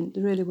brilliant.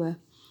 They really were.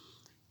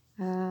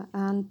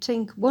 And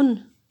Tink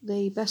won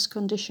the best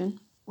condition.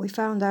 We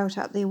found out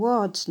at the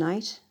awards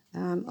night,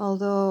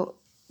 although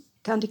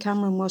Candy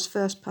Cameron was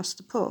first past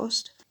the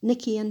post,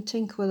 Nikki and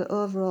Tink were the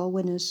overall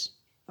winners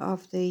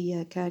of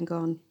the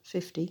Cairngorm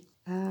 50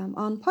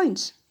 on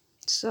points.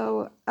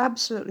 So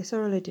absolutely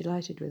thoroughly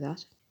delighted with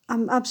that.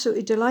 I'm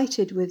absolutely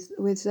delighted with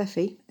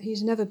Zeffie.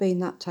 He's never been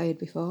that tired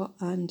before,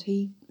 and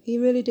he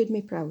really did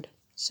me proud.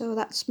 So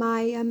that's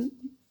my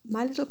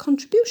my little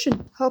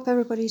contribution. Hope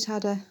everybody's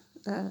had a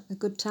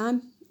good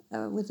time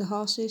with the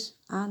horses,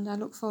 and I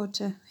look forward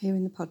to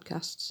hearing the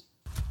podcasts.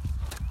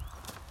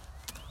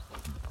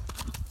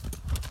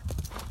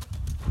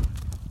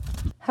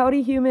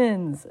 Howdy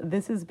humans,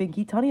 this is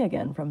Binky Tunney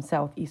again from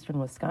southeastern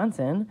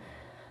Wisconsin.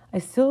 I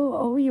still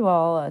owe you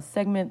all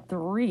segment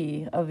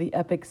 3 of the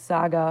epic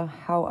saga,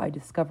 How I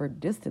Discovered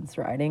Distance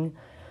Riding,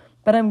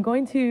 but I'm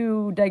going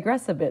to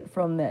digress a bit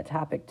from that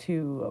topic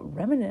to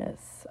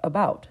reminisce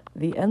about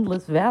the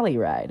Endless Valley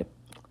ride.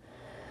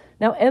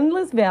 Now,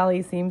 Endless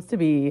Valley seems to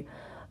be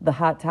the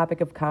hot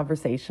topic of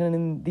conversation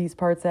in these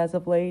parts as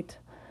of late.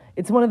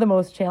 It's one of the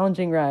most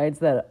challenging rides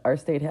that our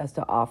state has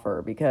to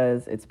offer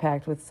because it's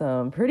packed with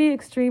some pretty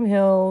extreme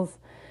hills,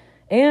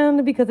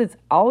 and because it's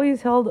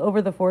always held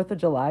over the 4th of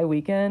July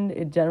weekend,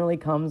 it generally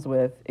comes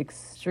with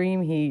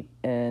extreme heat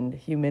and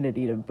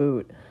humidity to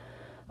boot.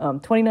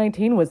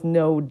 2019 was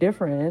no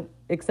different,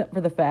 except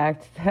for the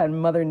fact that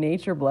Mother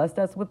Nature blessed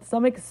us with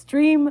some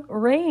extreme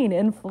rain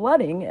and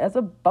flooding as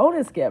a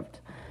bonus gift.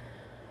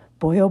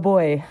 Boy, oh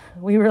boy,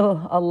 we were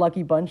a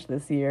lucky bunch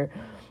this year.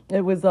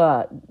 It was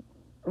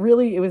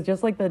it was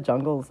just like the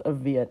jungles of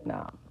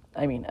Vietnam.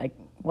 I mean, I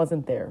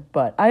wasn't there,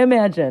 but I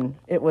imagine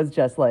it was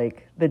just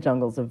like the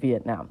jungles of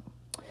Vietnam.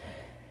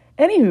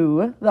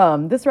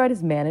 Anywho, this ride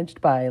is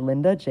managed by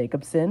Linda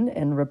Jacobson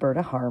and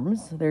Roberta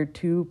Harms. They're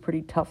two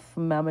pretty tough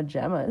mama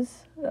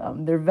jammas.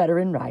 They're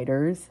veteran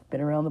riders,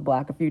 been around the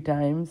block a few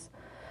times.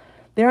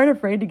 They aren't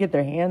afraid to get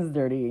their hands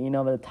dirty, you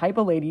know, the type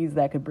of ladies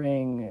that could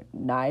bring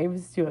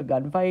knives to a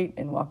gunfight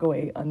and walk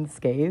away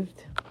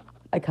unscathed.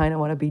 I kind of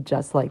want to be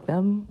just like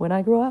them when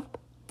I grow up.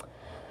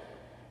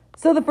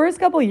 So the first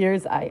couple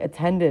years I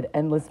attended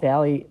Endless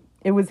Valley,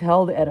 it was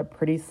held at a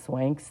pretty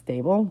swank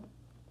stable.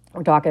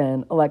 We're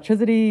talking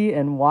electricity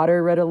and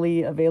water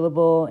readily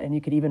available, and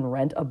you could even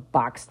rent a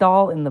box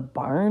stall in the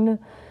barn.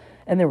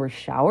 And there were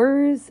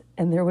showers,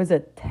 and there was a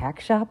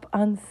tack shop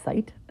on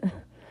site.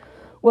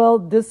 Well,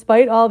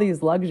 despite all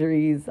these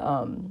luxuries,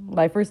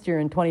 my first year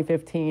in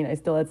 2015, I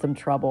still had some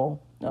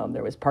trouble.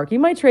 There was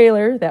parking my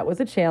trailer. That was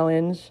a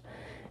challenge.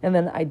 And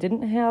then I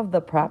didn't have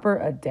the proper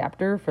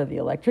adapter for the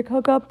electric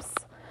hookups.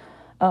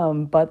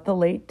 But the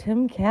late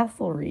Tim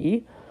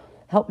Castlery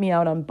helped me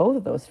out on both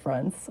of those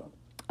fronts.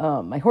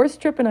 My horse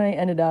Trip and I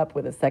ended up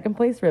with a second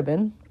place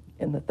ribbon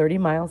in the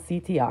 30-mile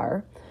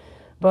CTR,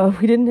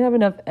 but we didn't have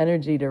enough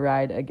energy to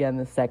ride again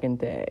the second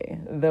day.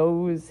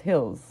 Those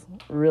hills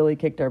really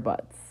kicked our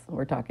butts.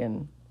 We're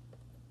talking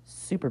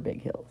super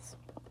big hills.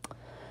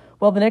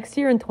 Well, the next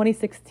year in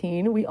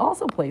 2016, we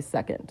also placed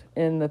second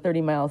in the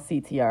 30-mile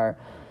CTR,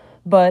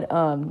 but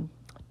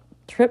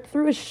tripped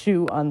through a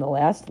shoe on the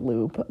last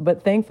loop.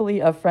 But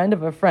thankfully, a friend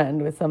of a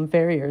friend with some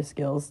farrier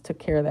skills took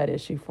care of that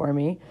issue for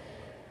me.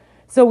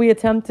 So we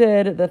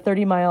attempted the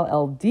 30-mile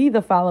LD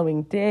the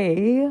following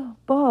day,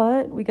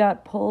 but we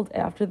got pulled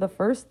after the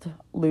first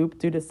loop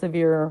due to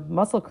severe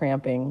muscle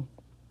cramping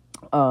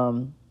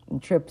and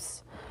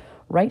Trip's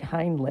right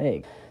hind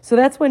leg. So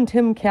that's when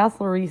Tim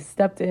Castlery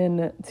stepped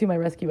in to my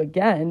rescue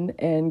again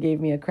and gave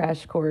me a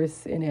crash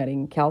course in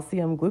adding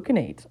calcium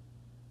gluconate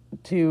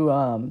to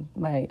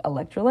my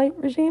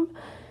electrolyte regime.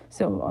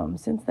 So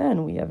since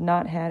then, we have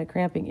not had a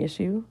cramping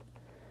issue.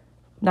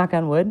 Knock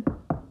on wood.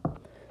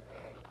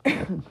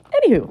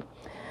 Anywho,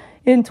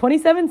 in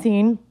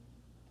 2017,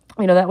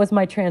 that was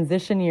my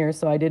transition year,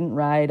 so I didn't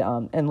ride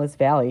Endless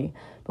Valley.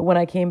 But when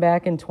I came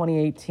back in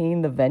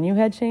 2018, the venue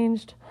had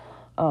changed.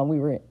 We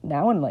were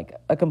now in like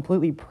a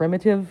completely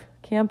primitive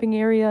camping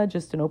area,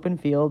 just an open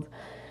field.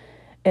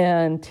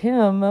 And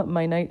Tim,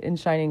 my knight in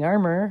shining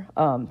armor,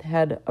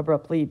 had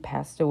abruptly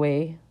passed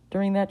away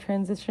during that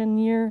transition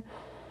year.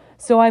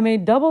 So I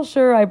made double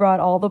sure I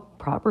brought all the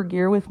proper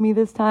gear with me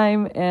this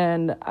time,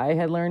 and I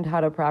had learned how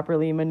to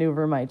properly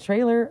maneuver my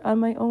trailer on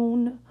my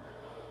own.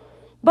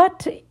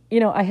 But,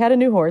 I had a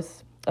new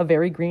horse, a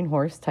very green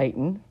horse,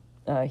 Titan.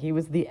 He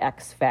was the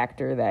X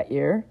factor that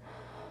year.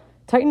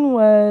 Titan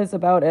was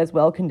about as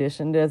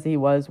well-conditioned as he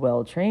was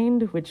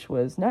well-trained, which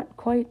was not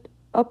quite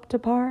up to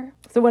par.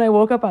 So when I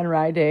woke up on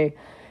ride day,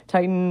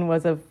 Titan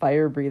was a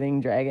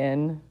fire-breathing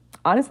dragon.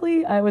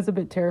 Honestly, I was a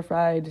bit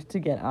terrified to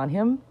get on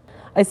him.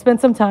 I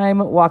spent some time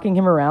walking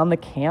him around the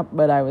camp,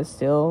 but I was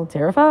still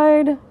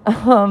terrified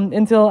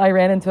until I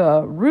ran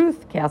into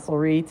Ruth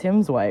Castlery,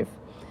 Tim's wife.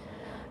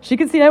 She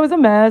could see I was a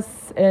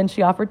mess, and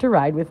she offered to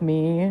ride with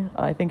me.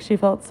 I think she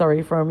felt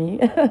sorry for me.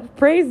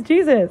 Praise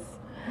Jesus!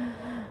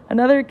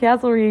 Another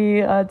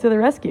Castlery to the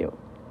rescue.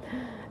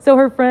 So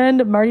her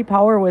friend Marty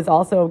Power was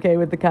also okay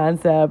with the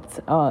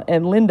concept,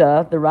 and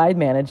Linda, the ride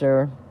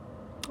manager,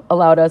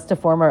 allowed us to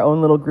form our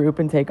own little group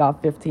and take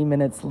off 15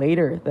 minutes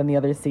later than the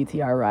other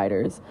CTR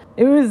riders.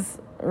 It was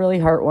really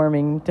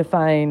heartwarming to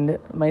find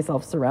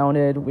myself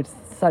surrounded with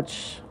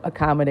such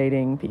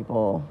accommodating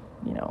people.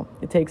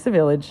 It takes a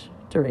village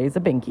to raise a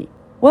binky.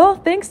 Well,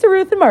 thanks to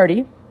Ruth and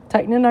Marty,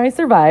 Titan and I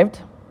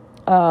survived.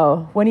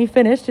 When he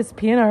finished, his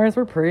PNRs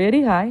were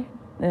pretty high,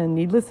 and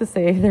needless to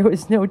say, there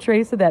was no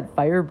trace of that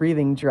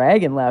fire-breathing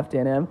dragon left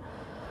in him.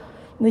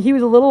 He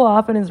was a little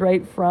off in his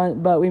right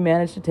front, but we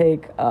managed to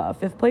take a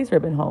fifth place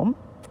ribbon home.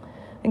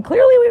 And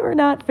clearly we were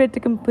not fit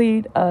to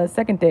complete a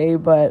second day,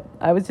 but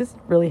I was just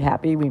really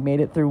happy we made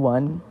it through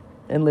one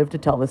and lived to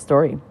tell the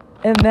story.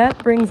 And that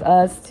brings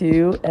us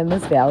to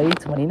Endless Valley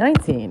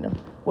 2019.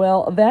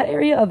 Well, that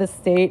area of the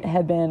state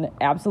had been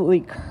absolutely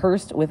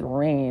cursed with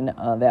rain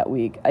that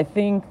week. I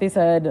think they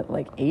said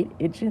like 8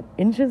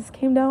 inches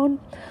came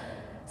down.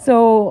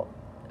 So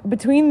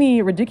between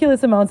the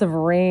ridiculous amounts of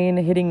rain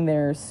hitting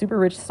their super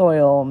rich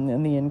soil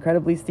and the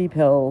incredibly steep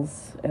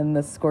hills and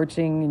the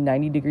scorching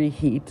 90-degree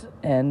heat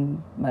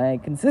and my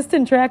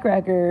consistent track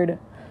record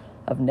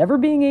of never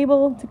being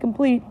able to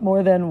complete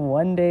more than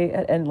one day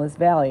at Endless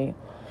Valley,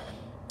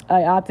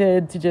 I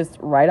opted to just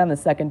ride on the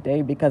second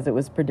day because it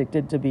was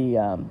predicted to be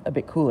a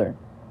bit cooler.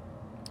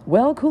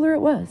 Well, cooler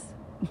it was.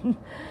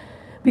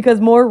 Because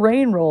more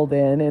rain rolled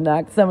in and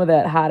knocked some of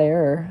that hot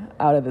air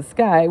out of the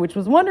sky, which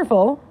was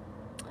wonderful.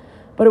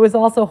 But it was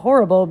also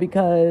horrible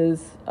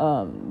because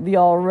the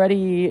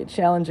already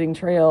challenging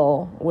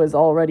trail was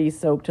already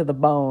soaked to the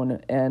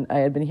bone, and I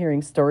had been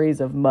hearing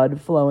stories of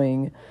mud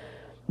flowing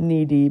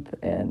knee-deep,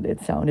 and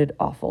it sounded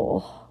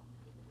awful.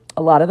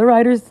 A lot of the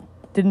riders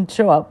didn't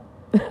show up.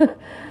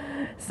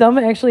 Some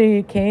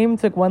actually came,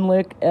 took one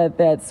look at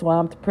that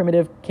swamped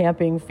primitive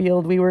camping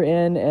field we were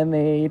in, and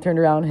they turned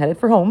around and headed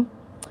for home.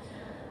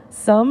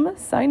 Some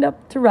signed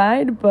up to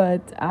ride,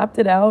 but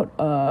opted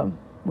out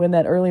when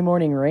that early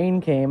morning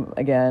rain came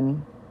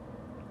again.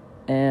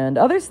 And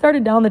others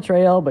started down the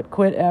trail, but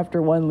quit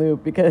after one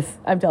loop because,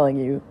 I'm telling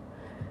you,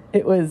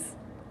 it was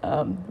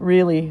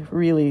really,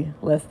 really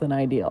less than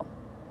ideal.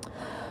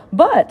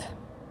 But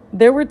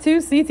there were 2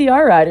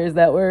 CTR riders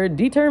that were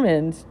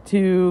determined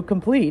to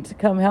complete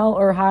come hell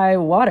or high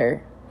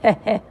water.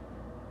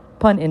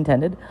 Pun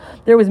intended.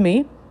 There was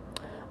me.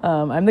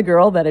 I'm the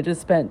girl that had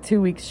just spent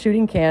 2 weeks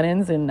shooting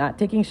cannons and not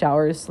taking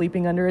showers,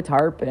 sleeping under a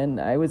tarp, and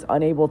I was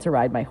unable to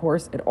ride my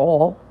horse at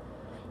all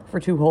for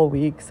 2 whole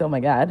weeks. Oh my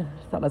God,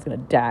 I thought I was going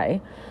to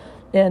die.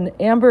 And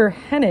Amber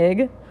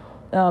Hennig,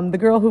 the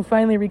girl who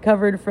finally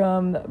recovered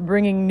from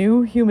bringing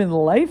new human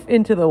life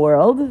into the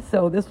world.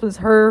 So this was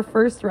her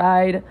first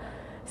ride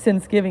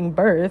since giving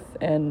birth,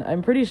 and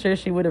I'm pretty sure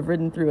she would have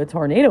ridden through a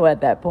tornado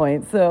at that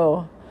point.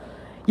 So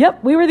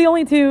Yep, we were the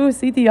only two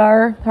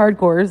CTR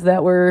hardcores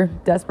that were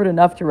desperate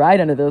enough to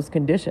ride under those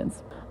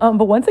conditions.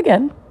 But once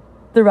again,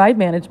 the ride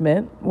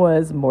management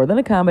was more than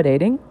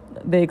accommodating.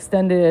 They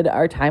extended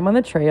our time on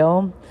the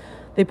trail.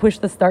 They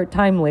pushed the start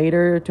time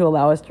later to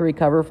allow us to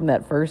recover from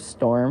that first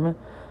storm.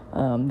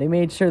 They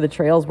made sure the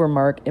trails were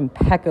marked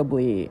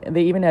impeccably.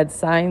 They even had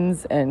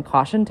signs and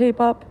caution tape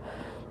up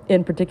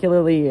in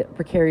particularly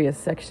precarious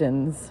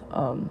sections.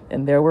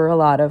 And there were a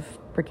lot of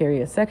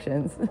precarious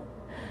sections.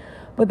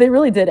 But they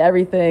really did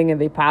everything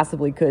they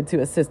possibly could to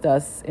assist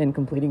us in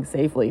completing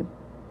safely.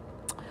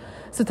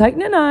 So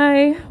Titan and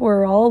I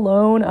were all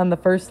alone on the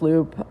first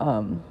loop.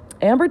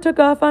 Amber took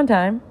off on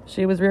time.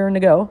 She was rearing to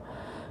go.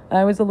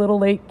 I was a little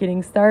late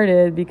getting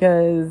started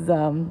because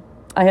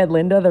I had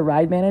Linda, the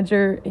ride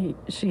manager.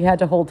 She had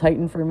to hold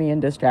Titan for me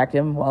and distract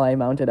him while I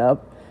mounted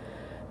up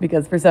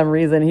because for some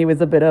reason he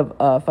was a bit of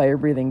a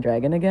fire-breathing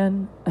dragon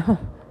again.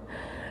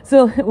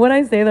 So when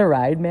I say the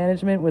ride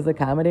management was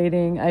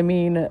accommodating, I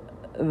mean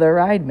the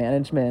ride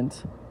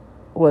management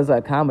was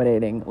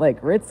accommodating,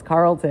 like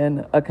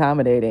Ritz-Carlton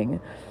accommodating.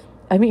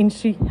 I mean,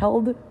 she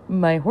held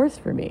my horse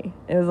for me.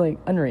 It was like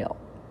unreal.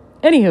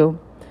 Anywho,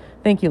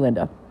 thank you,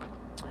 Linda.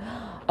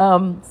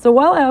 So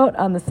while out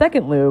on the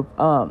second loop,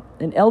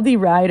 an LD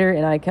rider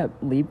and I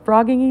kept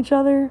leapfrogging each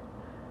other,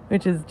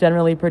 which is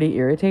generally pretty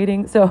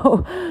irritating.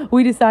 So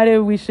we decided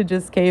we should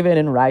just cave in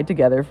and ride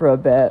together for a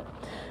bit.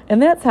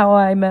 And that's how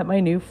I met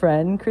my new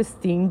friend,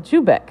 Christine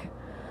Jubeck.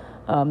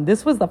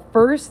 This was the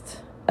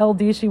first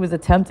LD she was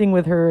attempting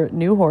with her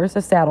new horse,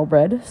 a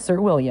saddlebred, Sir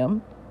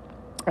William.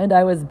 And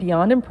I was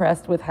beyond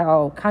impressed with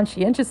how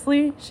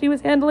conscientiously she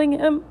was handling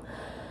him.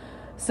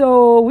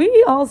 So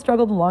we all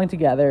struggled along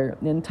together,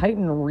 and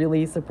Titan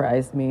really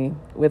surprised me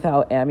with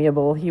how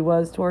amiable he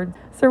was toward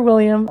Sir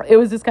William. It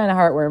was just kind of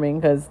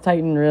heartwarming because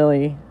Titan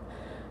really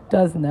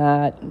does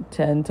not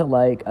tend to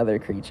like other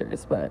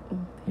creatures, but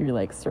he really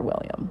likes Sir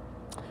William.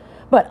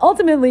 But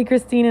ultimately,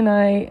 Christine and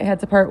I had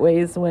to part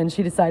ways when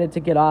she decided to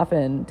get off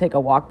and take a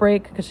walk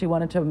break because she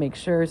wanted to make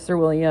sure Sir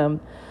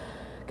William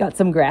got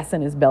some grass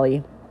in his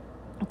belly.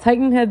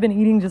 Titan had been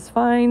eating just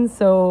fine,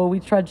 so we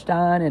trudged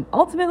on, and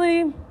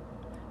ultimately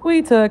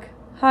we took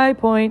High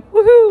Point,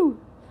 woohoo!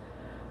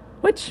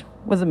 Which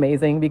was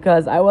amazing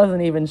because I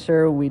wasn't even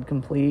sure we'd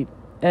complete.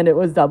 And it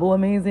was double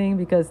amazing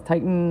because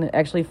Titan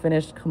actually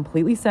finished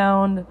completely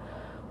sound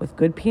with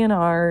good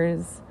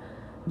PNRs,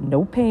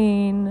 no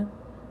pain,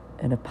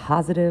 and a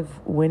positive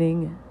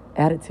winning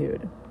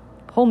attitude.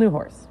 Whole new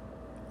horse.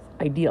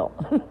 Ideal.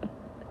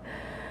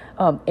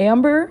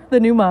 Amber,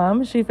 the new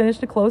mom, she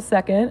finished a close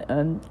second.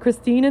 And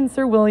Christine and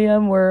Sir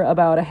William were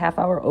about a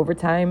half-hour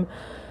overtime.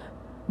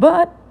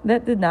 But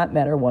that did not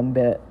matter one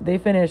bit. They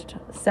finished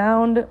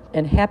sound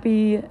and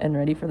happy and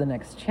ready for the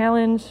next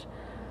challenge.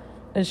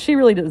 And she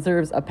really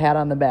deserves a pat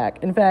on the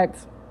back. In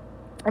fact,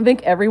 I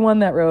think everyone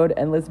that rode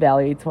Endless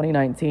Valley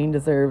 2019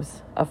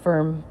 deserves a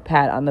firm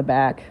pat on the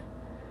back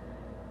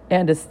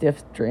and a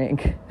stiff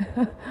drink.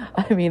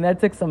 I mean, that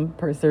took some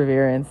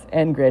perseverance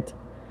and grit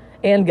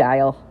and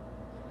guile.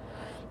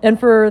 And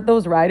for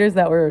those riders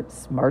that were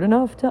smart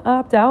enough to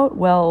opt out,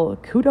 well,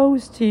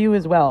 kudos to you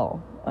as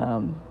well.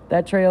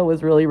 That trail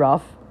was really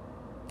rough.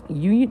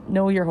 You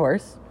know your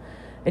horse,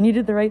 and you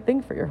did the right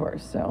thing for your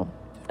horse, so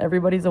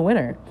everybody's a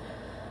winner.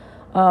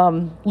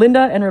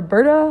 Linda and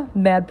Roberta,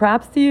 mad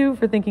props to you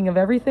for thinking of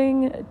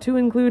everything, to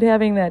include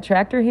having that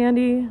tractor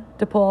handy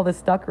to pull all the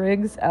stuck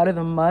rigs out of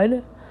the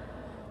mud.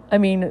 I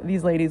mean,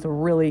 these ladies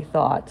really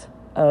thought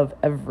of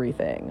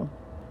everything.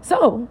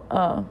 So,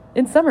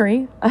 in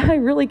summary, I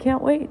really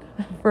can't wait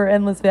for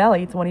Endless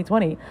Valley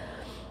 2020.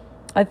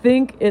 I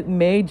think it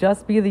may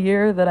just be the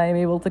year that I am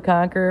able to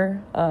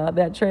conquer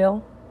that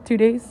trail 2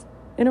 days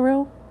in a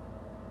row.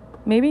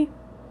 Maybe.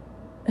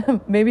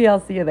 Maybe I'll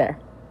see you there.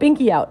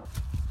 Binky out.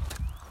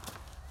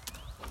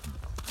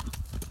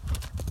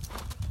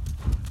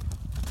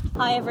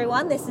 Hi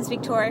everyone, this is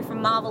Victoria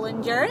from Marvel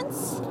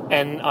Endurance.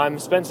 And I'm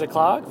Spencer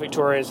Clark,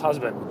 Victoria's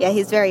husband. Yeah,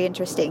 he's very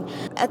interesting.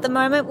 At the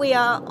moment we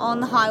are on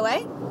the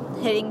highway,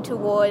 heading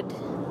toward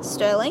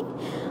Stirling.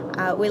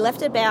 We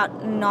left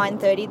about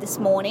 9:30 this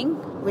morning,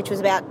 which was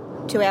about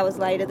 2 hours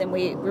later than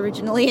we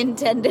originally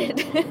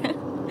intended.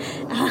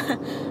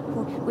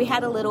 We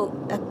had a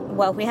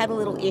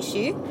little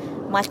issue.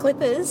 My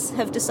clippers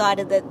have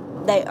decided that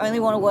they only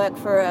want to work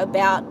for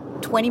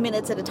about 20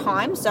 minutes at a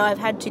time, so I've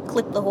had to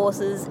clip the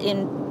horses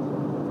in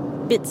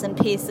bits and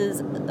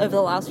pieces over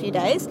the last few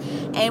days.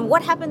 And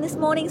what happened this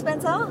morning,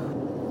 Spencer?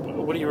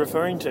 What are you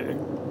referring to?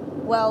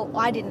 Well,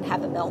 I didn't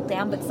have a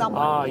meltdown, but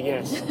someone... Ah,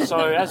 yes. So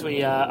as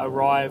we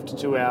arrived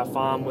to our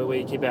farm where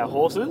we keep our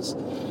horses,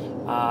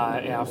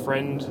 our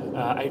friend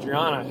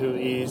Adriana, who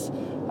is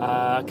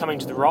coming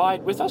to the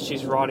ride with us,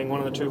 she's riding one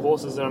of the two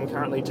horses that I'm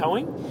currently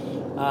towing.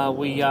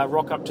 We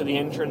rock up to the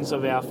entrance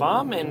of our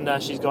farm,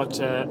 and she's got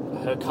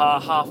her car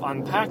half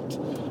unpacked,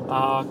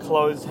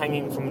 clothes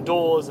hanging from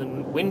doors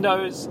and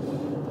windows,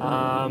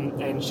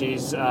 and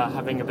she's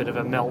having a bit of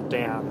a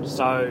meltdown.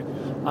 So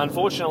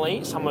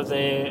unfortunately, some of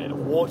their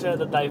water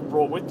that they've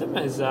brought with them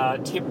has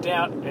tipped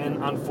out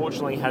and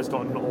unfortunately has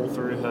gotten all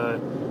through her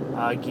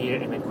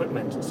gear and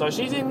equipment. So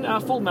she's in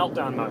full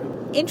meltdown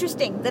mode.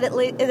 Interesting that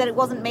it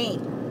wasn't me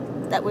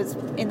that was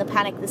in the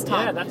panic this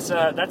time.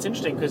 Yeah, that's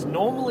interesting, because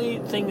normally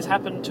things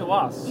happen to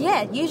us.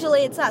 Yeah,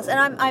 usually it's us.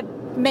 And I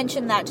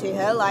mentioned that to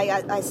her. Like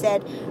I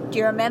said, do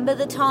you remember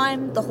the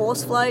time the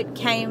horse float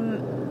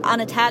came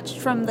unattached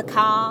from the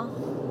car?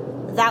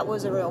 That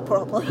was a real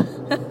problem.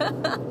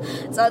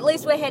 So at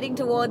least we're heading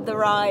toward the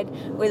ride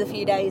with a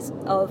few days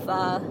of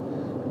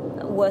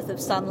worth of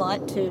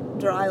sunlight to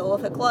dry all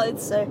of her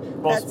clothes. So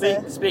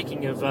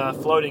speaking of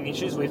floating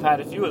issues, we've had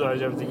a few of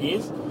those over the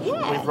years.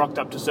 Yeah. We've rocked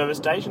up to service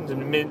stations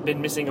and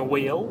been missing a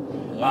wheel.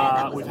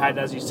 Yeah, we've had,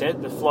 as you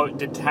said, the float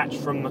detached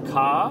from the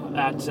car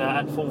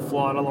at full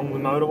flight along the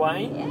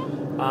motorway. Yeah.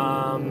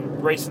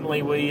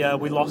 Recently, we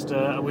lost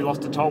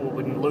a toll.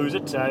 We didn't lose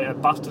it.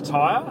 It busted a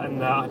tyre,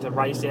 and I had to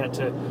race out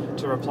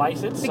to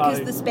replace it.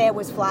 Because the spare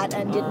was flat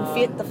and didn't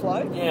fit the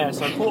float. Yeah,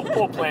 so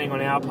poor planning on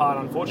our part,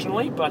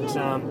 unfortunately. But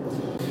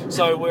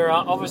so we're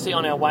obviously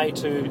on our way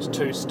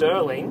to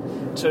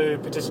Stirling to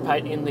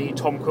participate in the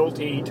Tom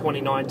Quilty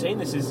 2019.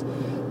 This is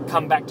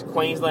come back to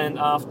Queensland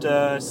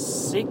after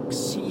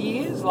 6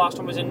 years. Last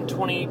one was in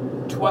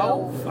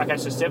 2012. Okay,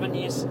 so 7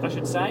 years, I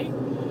should say.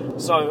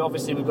 So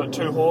obviously we've got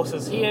 2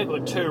 horses here, we've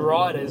got 2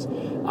 riders.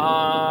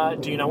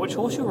 Do you know which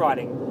horse you're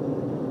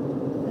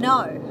riding?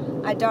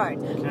 No, I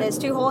don't. Okay. There's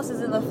 2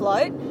 horses in the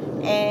float,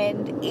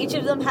 and each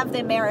of them have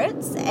their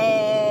merits,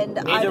 and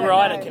neither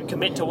rider can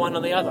commit to one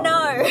or the other.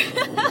 No.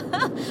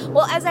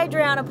 Well, as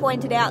Adriana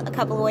pointed out a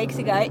couple of weeks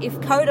ago, if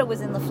Coda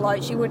was in the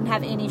float, she wouldn't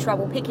have any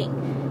trouble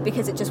picking,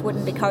 because it just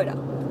wouldn't be Coda.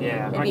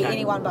 Yeah, It'd be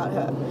anyone but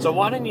her. So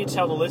why don't you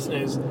tell the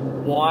listeners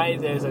why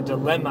there's a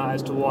dilemma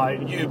as to why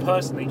you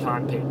personally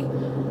can't pick?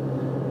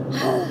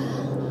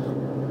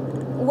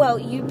 Well,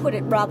 you put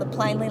it rather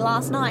plainly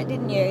last night,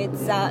 didn't you?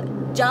 It's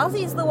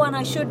Jarzy's the one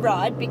I should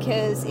ride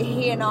because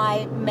he and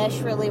I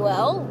mesh really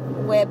well.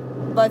 We're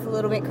both a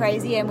little bit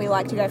crazy and we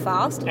like to go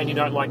fast. And you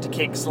don't like to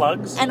kick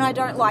slugs? And I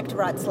don't like to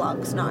ride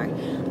slugs, no.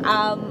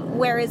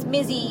 Whereas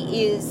Mizzy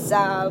is,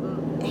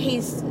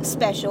 he's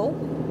special.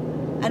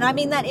 And I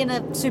mean that in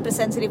a super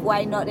sensitive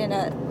way, not in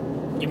a...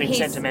 You mean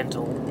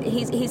sentimental?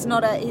 He's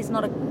not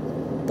a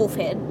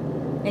bullhead.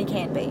 He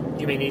can't be.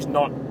 You mean he's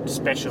not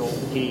special,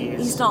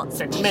 he's not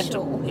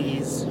sentimental?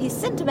 Special. He's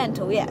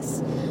sentimental,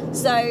 yes.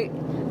 So,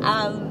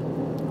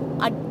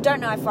 I don't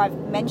know if I've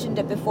mentioned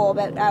it before,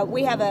 but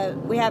we have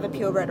a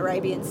purebred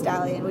Arabian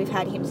stallion. We've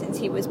had him since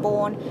he was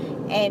born,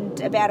 and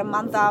about a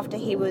month after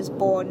he was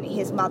born,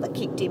 his mother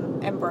kicked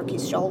him and broke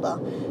his shoulder.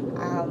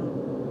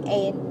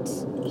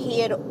 And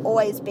he had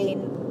always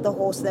been the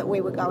horse that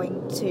we were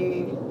going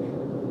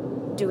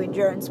to do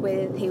endurance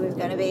with. He was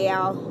going to be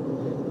our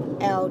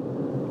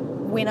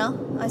winner,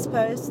 I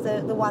suppose,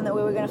 the one that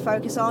we were going to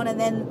focus on, and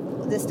then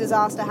this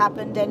disaster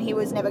happened and he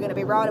was never going to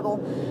be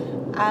rideable.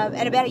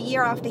 And about a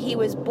year after he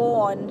was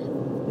born,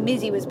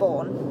 Mizzy was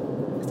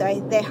born. So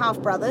they're half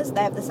brothers,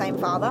 they have the same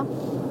father,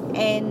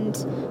 and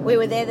we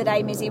were there the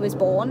day Mizzy was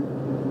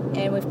born,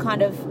 and we've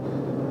kind of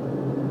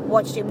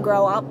watched him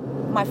grow up.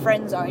 My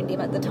friends owned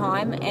him at the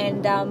time,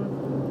 and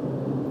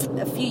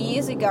a few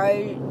years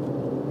ago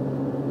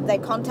they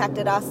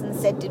contacted us and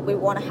said, did we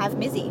want to have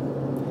Mizzy?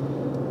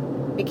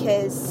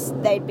 Because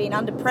they'd been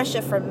under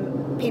pressure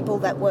from people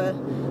that were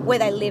where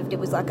they lived. It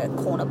was like a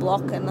corner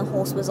block, and the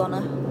horse was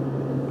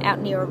out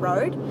near a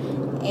road,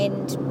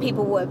 and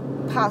people were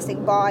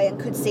passing by and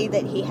could see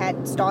that he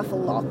had stifle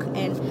lock.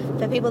 And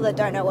for people that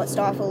don't know what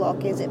stifle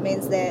lock is, it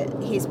means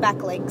that his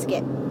back legs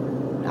get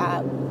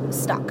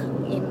stuck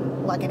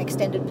in like an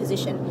extended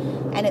position,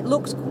 and it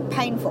looks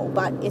painful,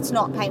 but it's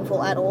not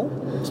painful at all.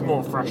 It's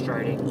more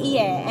frustrating.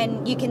 Yeah,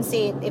 and you can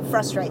see it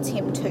frustrates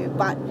him too,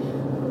 but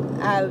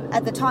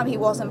at the time he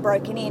wasn't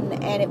broken in,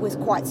 and it was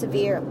quite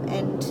severe,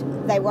 and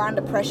they were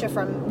under pressure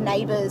from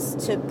neighbours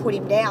to put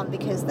him down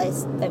because they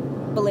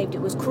believed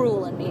it was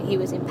cruel and he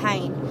was in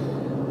pain.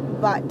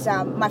 But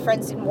my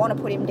friends didn't want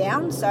to put him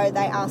down, so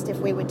they asked if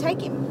we would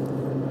take him.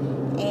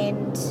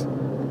 And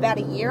about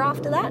a year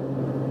after that,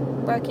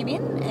 broke him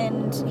in,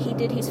 and he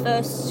did his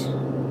first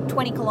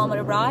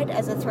 20-kilometre ride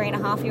as a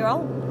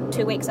 3.5-year-old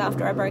 2 weeks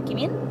after I broke him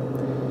in.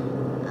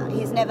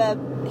 He's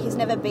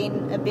never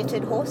been a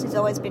bitted horse. He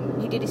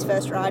did his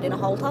first ride in a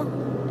halter,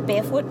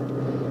 barefoot,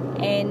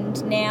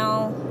 and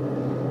now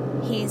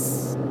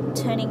he's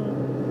turning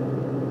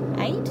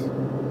 8.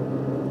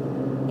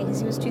 Because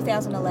he was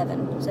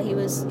 2011, so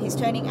he's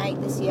turning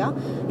 8 this year.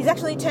 He's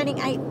actually turning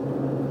 8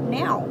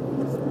 now.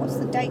 What's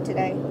the date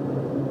today?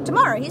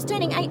 Tomorrow. He's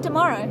turning 8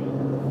 tomorrow.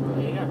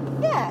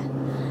 Yeah.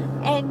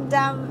 And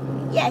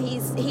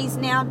he's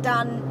now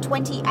done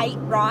 28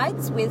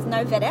 rides with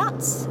no vet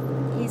outs.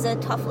 He's a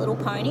tough little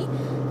pony.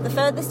 The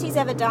furthest he's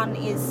ever done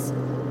is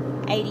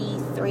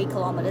 83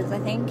 kilometres, I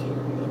think.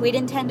 We'd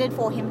intended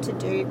for him to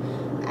do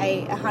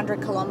a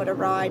 100-kilometre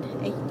ride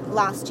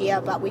last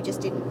year, but we just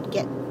didn't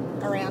get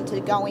around to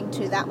going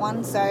to that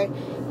one. So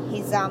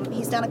He's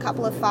done a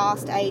couple of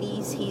fast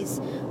 80s. He's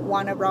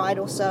won a ride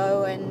or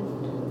so,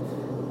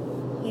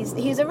 and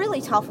he's a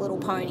really tough little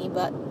pony,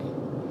 but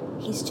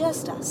he's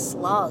just a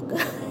slug.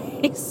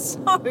 He's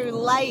so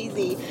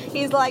lazy.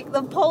 He's like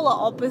the polar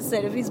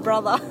opposite of his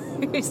brother,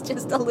 who's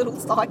just a little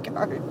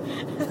psycho.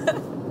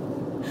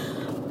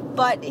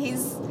 But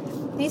he's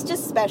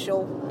just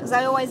special, because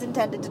I always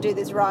intended to do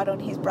this ride on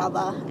his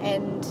brother,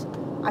 and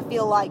I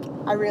feel like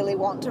I really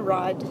want to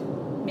ride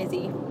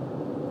Mizzy.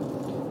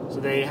 So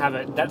there you have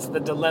it. That's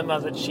the dilemma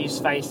that she's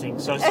facing.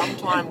 So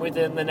sometime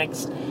within the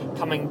next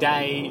coming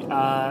day,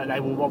 they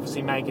will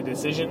obviously make a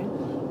decision.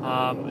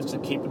 To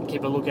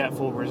keep a lookout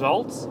for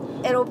results.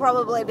 It'll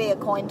probably be a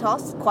coin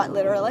toss, quite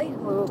literally.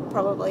 We will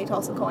probably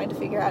toss a coin to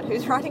figure out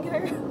who's riding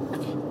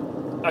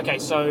who. Okay,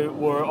 so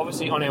we're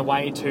obviously on our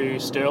way to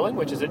Stirling,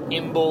 which is at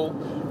Imbil,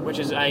 which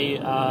is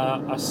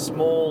a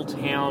small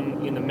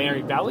town in the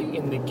Mary Valley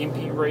in the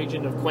Gympie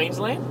region of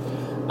Queensland.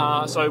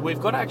 So we've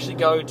got to actually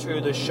go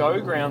to the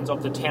showgrounds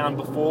of the town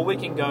before we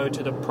can go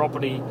to the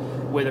property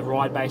where the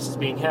ride base is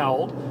being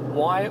held.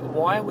 Why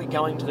are we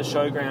going to the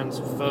showgrounds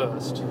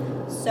first?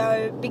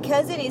 So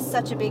because it is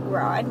such a big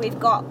ride, we've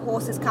got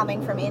horses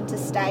coming from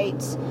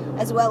interstate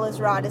as well as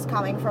riders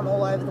coming from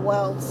all over the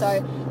world.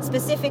 So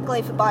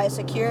specifically for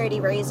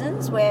biosecurity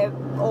reasons, we're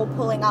all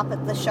pulling up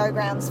at the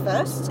showgrounds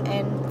first,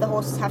 and the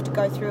horses have to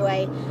go through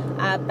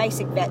a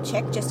basic vet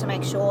check just to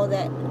make sure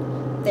that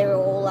they're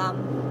all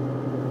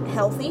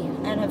healthy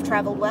and have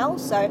travelled well.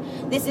 So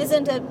this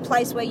isn't a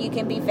place where you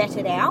can be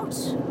vetted out,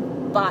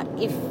 but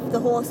if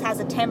the horse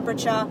has a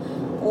temperature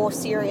or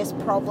serious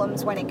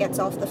problems when it gets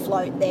off the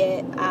float,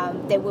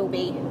 there will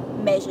be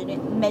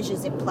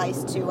measures in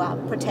place to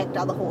protect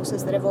other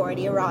horses that have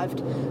already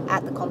arrived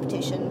at the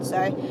competition.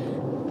 So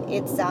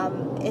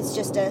it's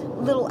just a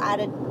little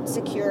added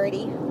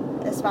security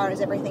as far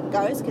as everything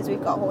goes, because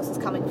we've got horses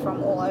coming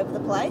from all over the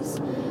place.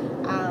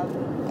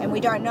 And we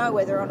don't know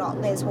whether or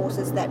not there's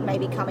horses that may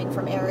be coming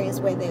from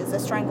areas where there's a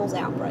strangles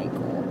outbreak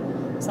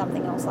or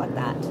something else like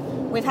that.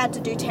 We've had to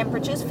do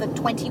temperatures for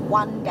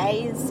 21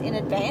 days in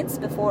advance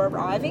before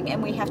arriving,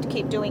 and we have to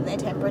keep doing their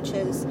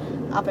temperatures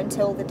up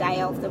until the day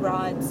of the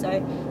ride. So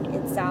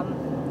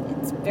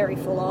it's very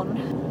full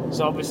on.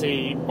 So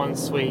obviously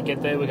once we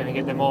get there, we're going to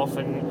get them off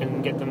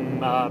and get them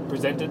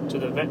presented to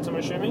the vets, I'm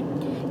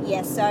assuming?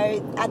 Yes, so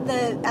at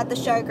the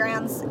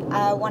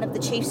showgrounds, one of the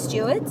chief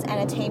stewards and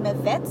a team of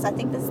vets, I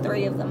think there's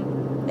 3 of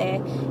them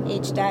there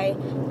each day,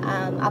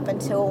 up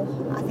until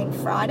I think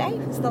Friday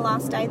is the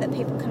last day that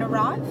people can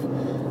arrive.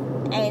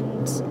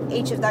 And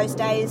each of those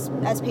days,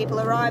 as people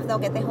arrive, they'll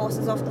get their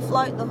horses off the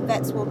float. The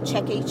vets will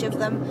check each of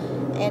them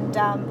and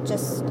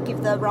just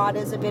give the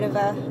riders a bit of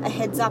a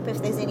heads up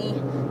if there's any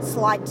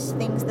slight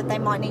things that they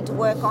might need to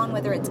work on,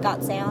 whether it's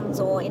gut sounds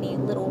or any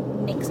little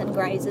nicks and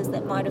grazes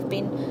that might have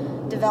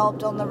been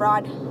developed on the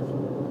ride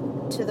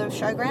to the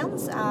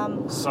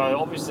showgrounds. So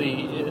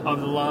obviously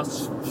over the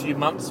last few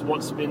months,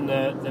 what's been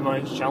the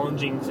most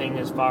challenging thing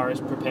as far as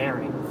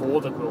preparing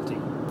for the quilting?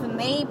 For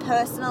me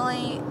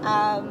personally,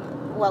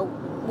 well,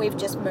 we've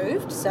just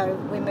moved, so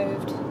we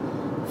moved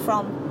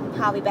from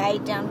Hervey Bay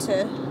down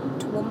to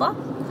Toowoomba,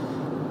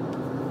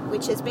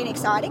 which has been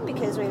exciting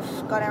because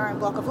we've got our own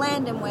block of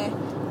land and we're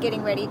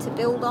getting ready to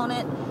build on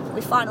it.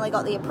 We finally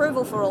got the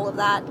approval for all of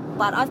that,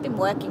 but I've been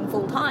working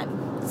full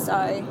time,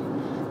 so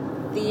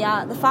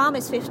the farm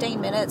is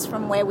 15 minutes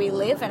from where we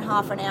live and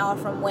half an hour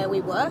from where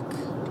we work,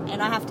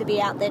 and I have to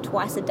be out there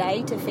twice a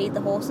day to feed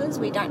the horses.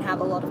 We don't have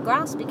a lot of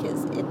grass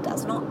because it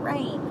does not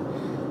rain,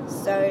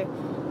 so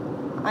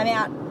I'm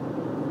out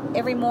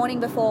every morning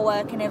before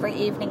work and every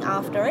evening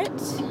after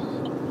it,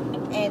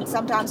 and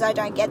sometimes I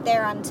don't get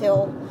there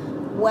until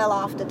well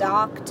after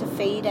dark to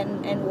feed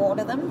and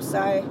water them,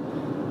 so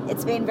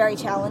it's been very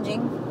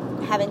challenging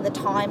having the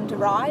time to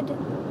ride.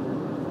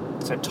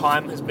 So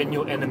time has been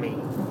your enemy?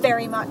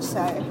 Very much so.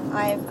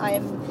 I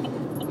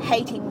am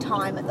hating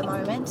time at the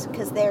moment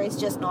because there is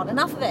just not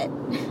enough of it.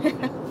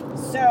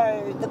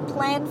 So the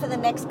plan for the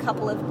next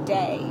couple of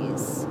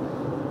days,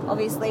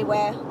 obviously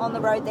we're on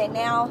the road there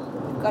now.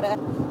 We've got to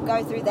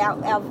go through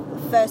our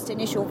first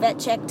initial vet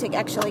check to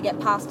actually get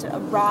past to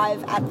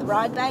arrive at the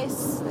ride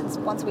base.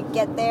 And once we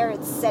get there,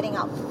 it's setting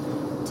up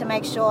to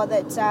make sure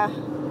that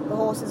the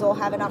horses all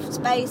have enough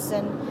space,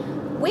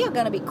 and we are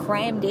going to be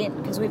crammed in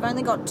because we've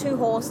only got 2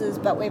 horses,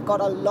 but we've got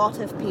a lot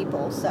of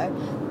people. So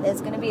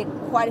there's going to be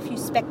quite a few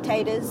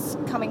spectators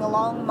coming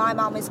along. My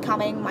mum is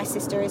coming, my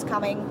sister is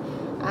coming,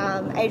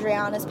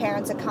 Adriana's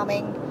parents are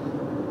coming,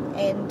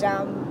 and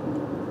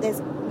there's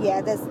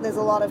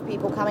a lot of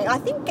people coming. I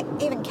think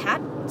even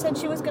Kat said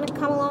she was going to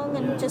come along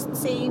and just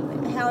see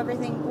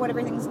what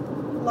everything's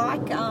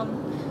like.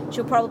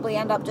 She'll probably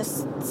end up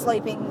just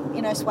sleeping,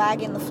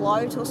 swag in the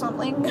float or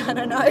something. I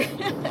don't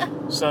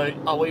know. So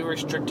are we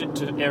restricted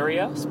to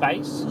area,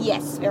 space?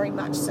 Yes, very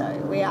much so.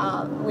 We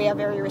are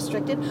very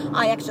restricted.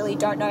 I actually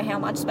don't know how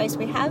much space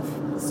we have,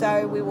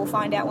 so we will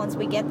find out once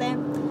we get there.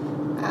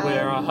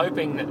 We're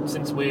hoping that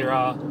since we're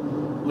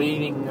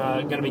leaving,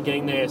 going to be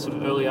getting there sort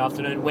of early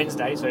afternoon,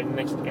 Wednesday, so in the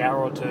next hour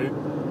or two,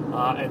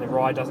 and the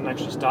ride doesn't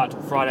actually start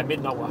till Friday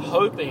midnight. We're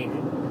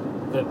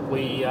hoping that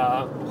we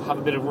have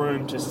a bit of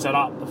room to set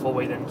up before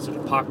we then sort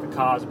of park the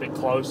cars a bit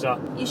closer.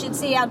 You should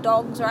see our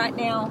dogs right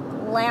now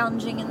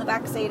lounging in the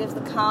back seat of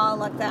the car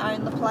like they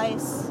own the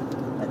place.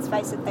 Let's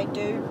face it, they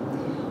do.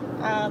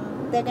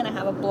 They're going to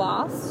have a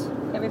blast.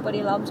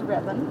 Everybody loves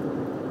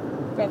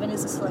Revan. Revan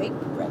is asleep.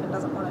 Revan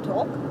doesn't want to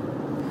talk.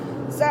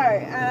 So,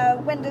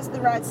 when does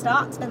the ride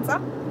start, Spencer?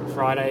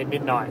 Friday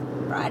midnight.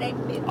 Friday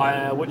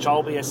midnight. Which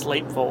I'll be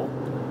asleep for.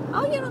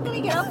 Oh, you're not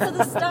going to get up for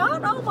the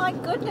start? Oh my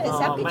goodness!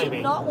 How could maybe.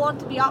 you not want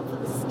to be up for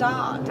the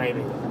start?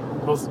 Maybe.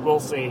 We'll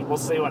see. We'll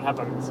see what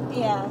happens.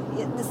 Yeah,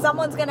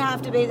 someone's going to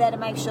have to be there to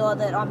make sure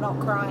that I'm not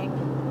crying.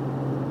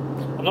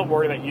 I'm not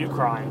worried about you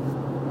crying.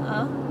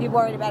 You're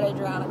worried about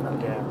Adriana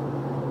crying? Yeah.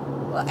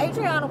 Well,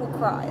 Adriana will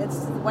cry.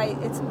 It's the way.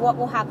 It's what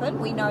will happen.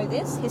 We know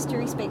this.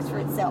 History speaks for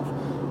itself.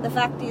 The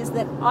fact is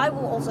that I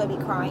will also be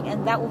crying,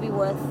 and that will be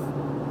worth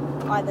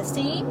either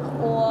seeing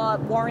or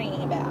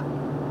worrying about.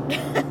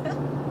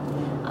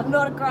 I'm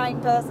not a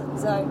crying person,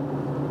 so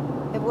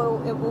it will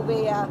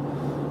be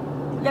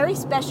very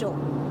special.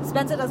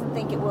 Spencer doesn't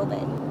think it will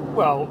be.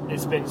 Well,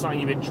 it's been something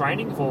you've been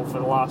training for the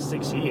last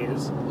 6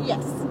 years.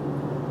 Yes.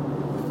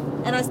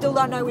 And I still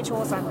don't know which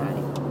horse I'm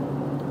riding.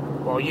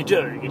 Well, you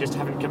do. You just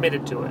haven't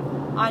committed to it.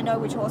 I know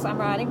which horse I'm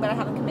riding, but I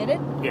haven't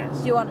committed. Yes.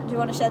 Do you want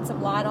to shed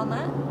some light on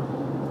that?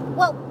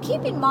 Well,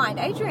 keep in mind,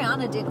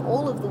 Adriana did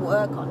all of the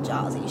work on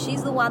Jarzy.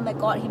 She's the one that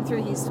got him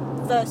through his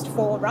first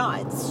 4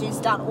 rides. She's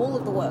done all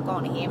of the work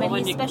on him, and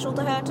he's special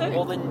to her too.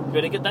 Well, then you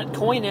better get that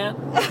coin out.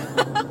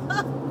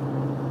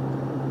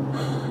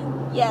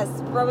 Yes,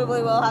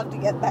 probably we'll have to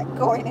get that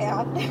coin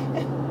out.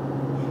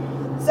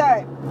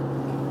 So,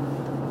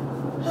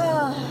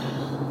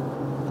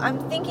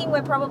 I'm thinking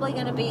we're probably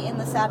going to be in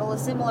the saddle a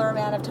similar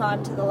amount of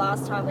time to the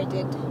last time we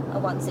did a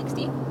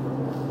 160.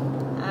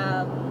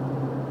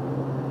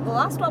 The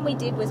last one we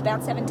did was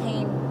about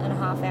 17 and a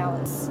half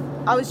hours.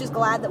 I was just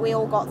glad that we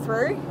all got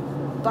through,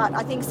 but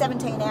I think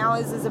 17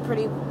 hours is a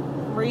pretty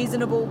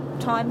reasonable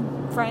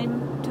time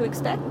frame to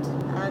expect.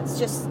 It's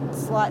just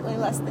slightly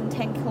less than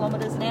 10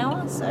 kilometres an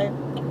hour, so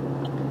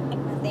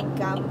I think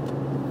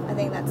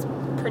that's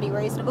pretty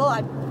reasonable.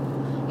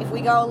 If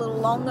we go a little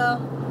longer,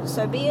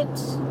 so be it.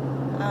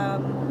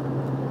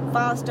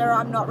 Faster,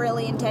 I'm not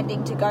really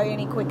intending to go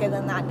any quicker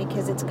than that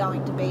because it's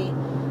going to be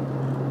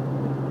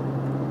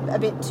a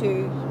bit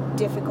too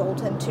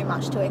difficult and too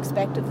much to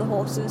expect of the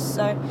horses,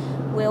 so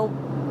we'll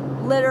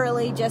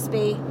literally just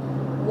be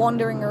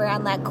wandering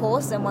around that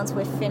course, and once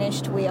we're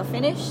finished, we are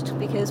finished,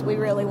 because we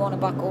really want to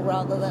buckle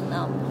rather than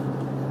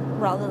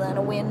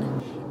a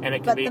win. And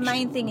it can the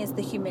main thing is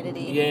the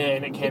humidity. Yeah,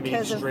 and it can be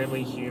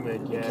extremely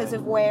humid. Yeah. Because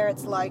of where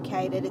it's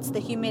located, it's the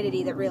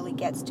humidity that really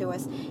gets to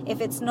us. If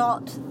it's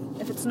not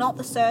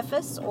the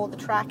surface or the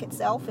track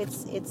itself,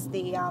 it's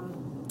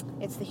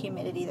the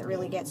humidity that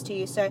really gets to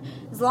you. So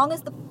as long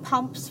as the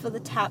pumps for the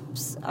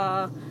taps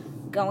are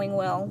going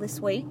well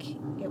this week,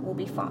 it will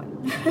be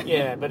fine.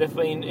 Yeah, but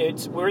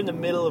we're in the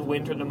middle of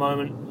winter at the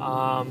moment,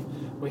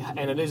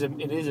 and it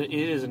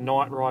is a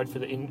night ride for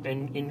the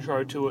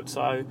intro to it.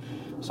 So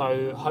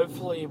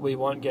hopefully we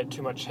won't get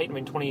too much heat. I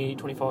mean, 20,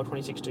 25,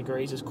 26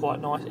 degrees is quite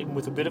nice, even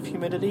with a bit of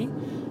humidity.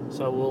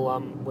 So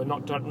we're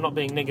not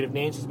being negative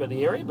Nancy's about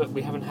the area, but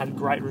we haven't had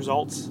great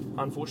results,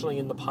 unfortunately,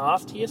 in the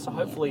past here. So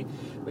hopefully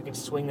we can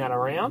swing that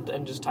around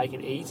and just take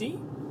it easy.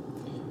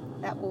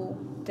 That will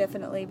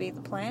definitely be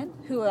the plan.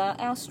 Who are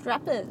our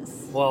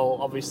strappers? Well,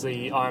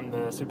 obviously, I'm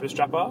the super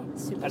strapper.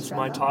 That's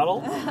my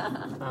title.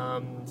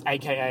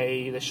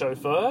 AKA the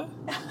chauffeur,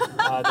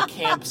 the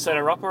camp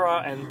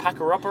setter-upperer and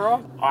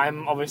packer-upperer.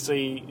 I'm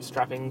obviously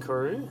strapping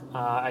crew.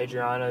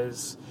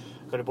 Adriana's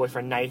got a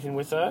boyfriend, Nathan,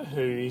 with her,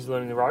 who is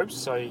learning the ropes,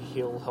 so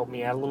he'll help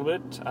me out a little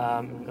bit.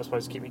 I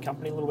suppose keep me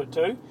company a little bit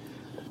too.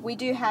 We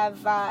do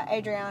have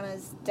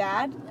Adriana's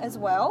dad as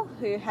well,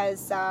 who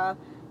has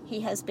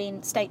he has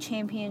been state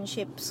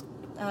championships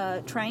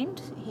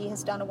trained. He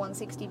has done a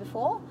 160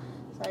 before,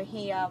 so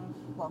he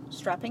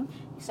strapping.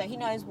 So he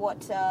knows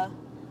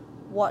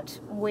what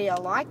we are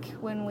like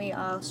when we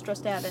are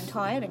stressed out and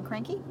tired and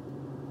cranky.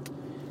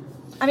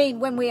 I mean,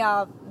 when we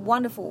are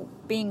wonderful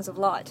beings of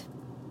light.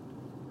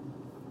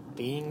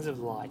 Beings of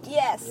light.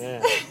 Yes.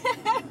 Yeah.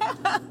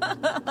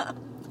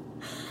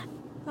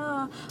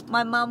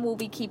 My mum will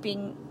be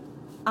keeping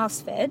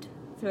us fed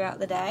throughout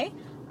the day,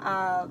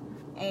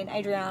 and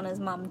Adriana's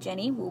mum,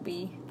 Jenny, will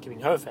be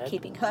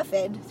keeping her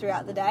fed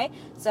throughout the day.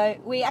 So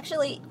we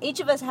actually, each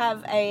of us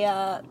have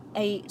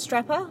a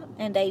strapper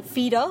and a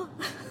feeder.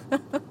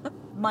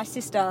 My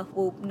sister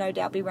will no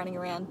doubt be running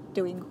around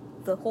doing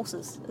the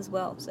horses as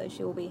well, so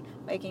she'll be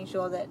making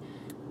sure that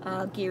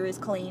gear is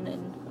clean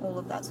and all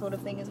of that sort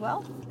of thing as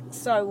well.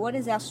 So what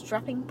is our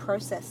strapping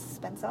process,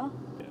 Spencer?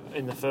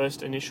 In the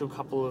first initial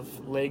couple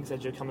of legs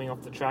as you're coming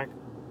off the track,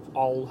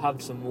 I'll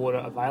have some water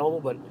available,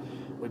 but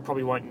We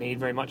probably won't need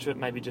very much of it,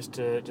 maybe just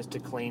to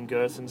clean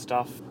girths and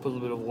stuff, put a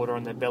little bit of water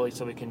on their belly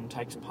so we can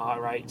take some heart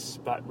rates,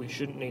 but we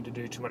shouldn't need to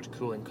do too much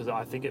cooling because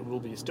I think it will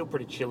be still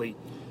pretty chilly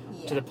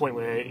to the point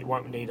where it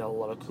won't need a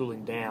lot of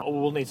cooling down.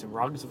 Or we'll need some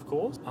rugs, of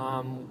course.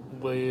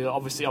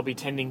 I'll be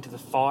tending to the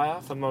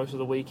fire for most of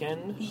the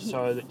weekend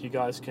so that you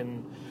guys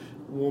can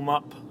warm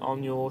up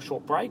on your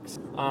short breaks.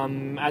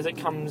 As it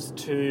comes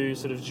to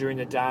sort of during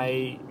the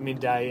day,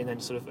 midday, and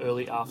then sort of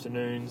early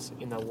afternoons,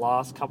 in the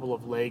last couple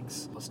of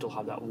legs, I'll still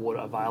have that water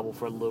available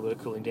for a little bit of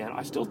cooling down.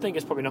 I still think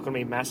it's probably not going to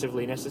be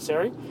massively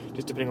necessary,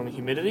 just depending on the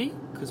humidity,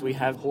 because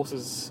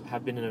horses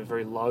have been in a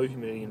very low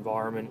humidity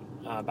environment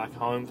back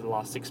home for the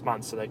last 6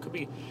 months, so they could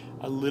be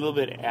a little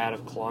bit out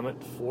of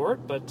climate for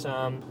it. But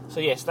so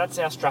yes, that's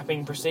our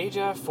strapping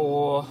procedure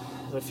for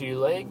the few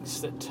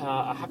legs that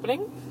are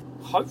happening.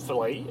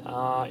 Hopefully,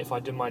 if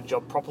I do my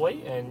job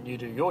properly and you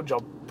do your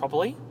job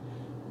properly,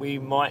 we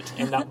might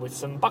end up with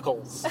some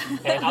buckles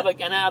and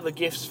other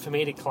gifts for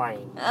me to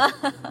claim.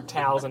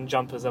 Towels and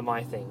jumpers are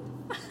my thing.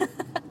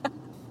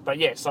 But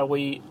yeah, so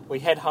we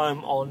head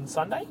home on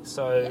Sunday,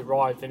 so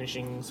ride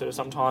finishing sort of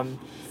sometime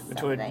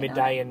between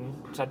midday and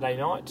Saturday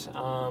night,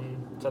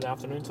 Saturday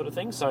afternoon sort of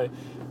thing. So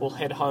we'll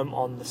head home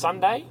on the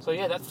Sunday. So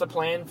yeah, that's the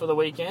plan for the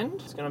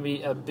weekend. It's going to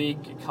be a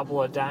big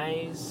couple of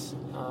days.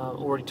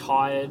 Already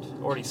tired,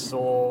 already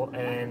sore,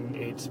 and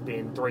it's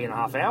been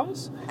 3.5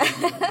 hours.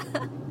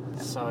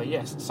 So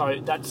yes, so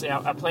that's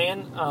our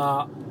plan.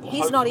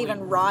 He's not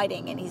even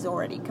riding and he's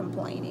already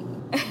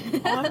complaining.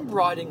 I'm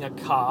riding a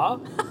car.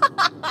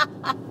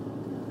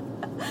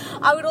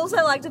 I would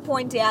also like to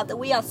point out that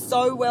we are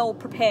so well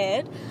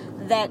prepared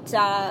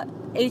that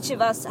each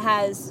of us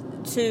has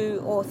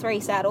 2 or 3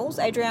 saddles.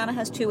 Adriana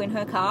has 2 in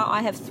her car.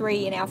 I have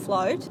 3 in our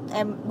float.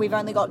 And we've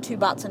only got 2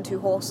 butts and 2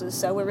 horses,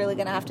 so we're really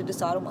going to have to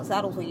decide on what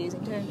saddles we're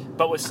using too.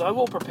 But we're so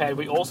well prepared,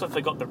 we also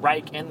forgot the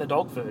rake and the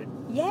dog food.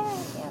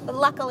 Yeah. But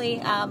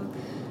luckily,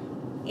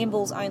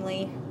 Imble's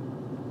only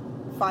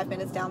 5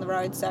 minutes down the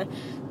road, so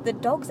the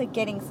dogs are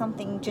getting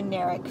something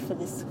generic for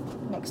this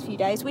next few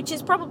days, which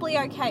is probably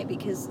okay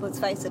because, let's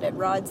face it, at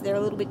rides they're a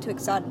little bit too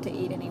excited to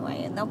eat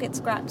anyway, and they'll get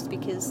scraps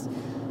because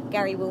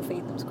Gary will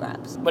feed them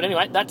scraps. But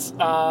anyway, that's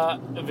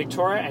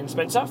Victoria and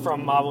Spencer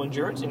from Marvel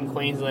Endurance in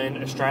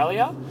Queensland,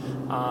 Australia.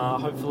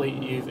 Hopefully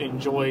you've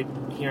enjoyed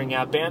hearing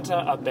our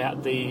banter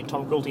about the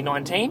Tom Quilty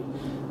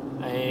 19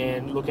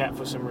 and look out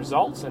for some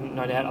results, and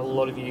no doubt a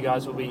lot of you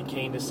guys will be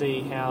keen to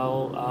see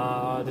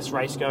how this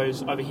race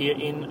goes over here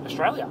in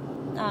Australia.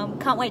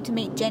 Can't wait to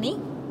meet Jenny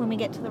when we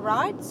get to the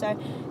ride, so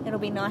it'll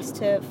be nice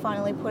to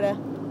finally put a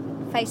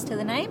face to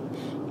the name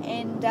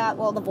and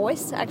the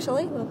voice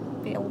actually. We'll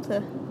be able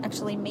to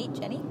actually meet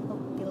Jenny. It'll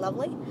be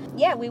lovely.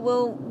 Yeah, we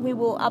will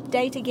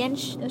update again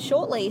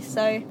shortly,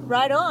 so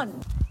ride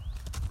on.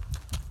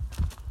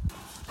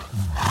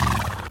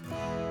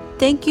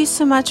 Thank you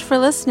so much for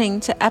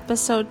listening to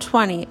episode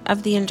 20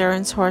 of the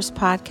Endurance Horse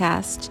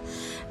Podcast.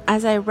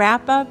 As I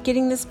wrap up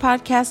getting this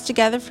podcast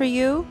together for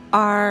you,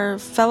 our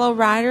fellow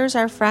riders,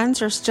 our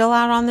friends, are still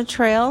out on the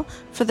trail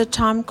for the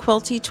Tom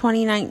Quilty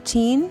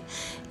 2019.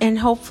 And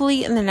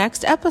hopefully in the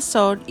next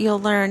episode, you'll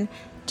learn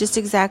just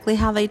exactly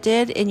how they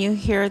did and you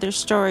hear their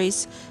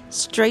stories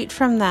straight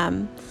from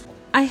them.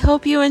 I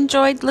hope you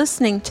enjoyed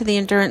listening to the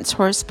Endurance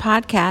Horse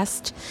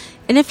Podcast.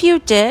 And if you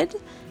did,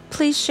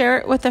 please share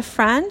it with a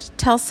friend,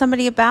 tell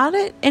somebody about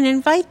it, and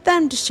invite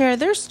them to share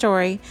their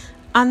story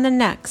on the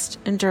next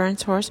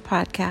Endurance Horse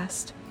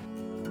Podcast.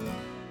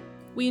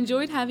 We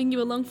enjoyed having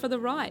you along for the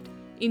ride.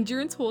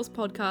 Endurance Horse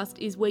Podcast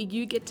is where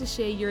you get to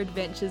share your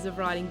adventures of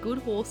riding good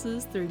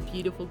horses through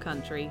beautiful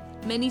country.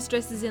 Many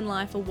stresses in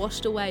life are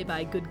washed away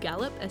by a good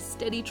gallop, a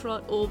steady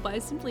trot, or by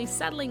simply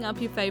saddling up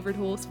your favourite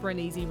horse for an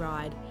easy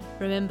ride.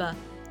 Remember,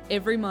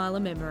 every mile a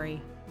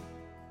memory.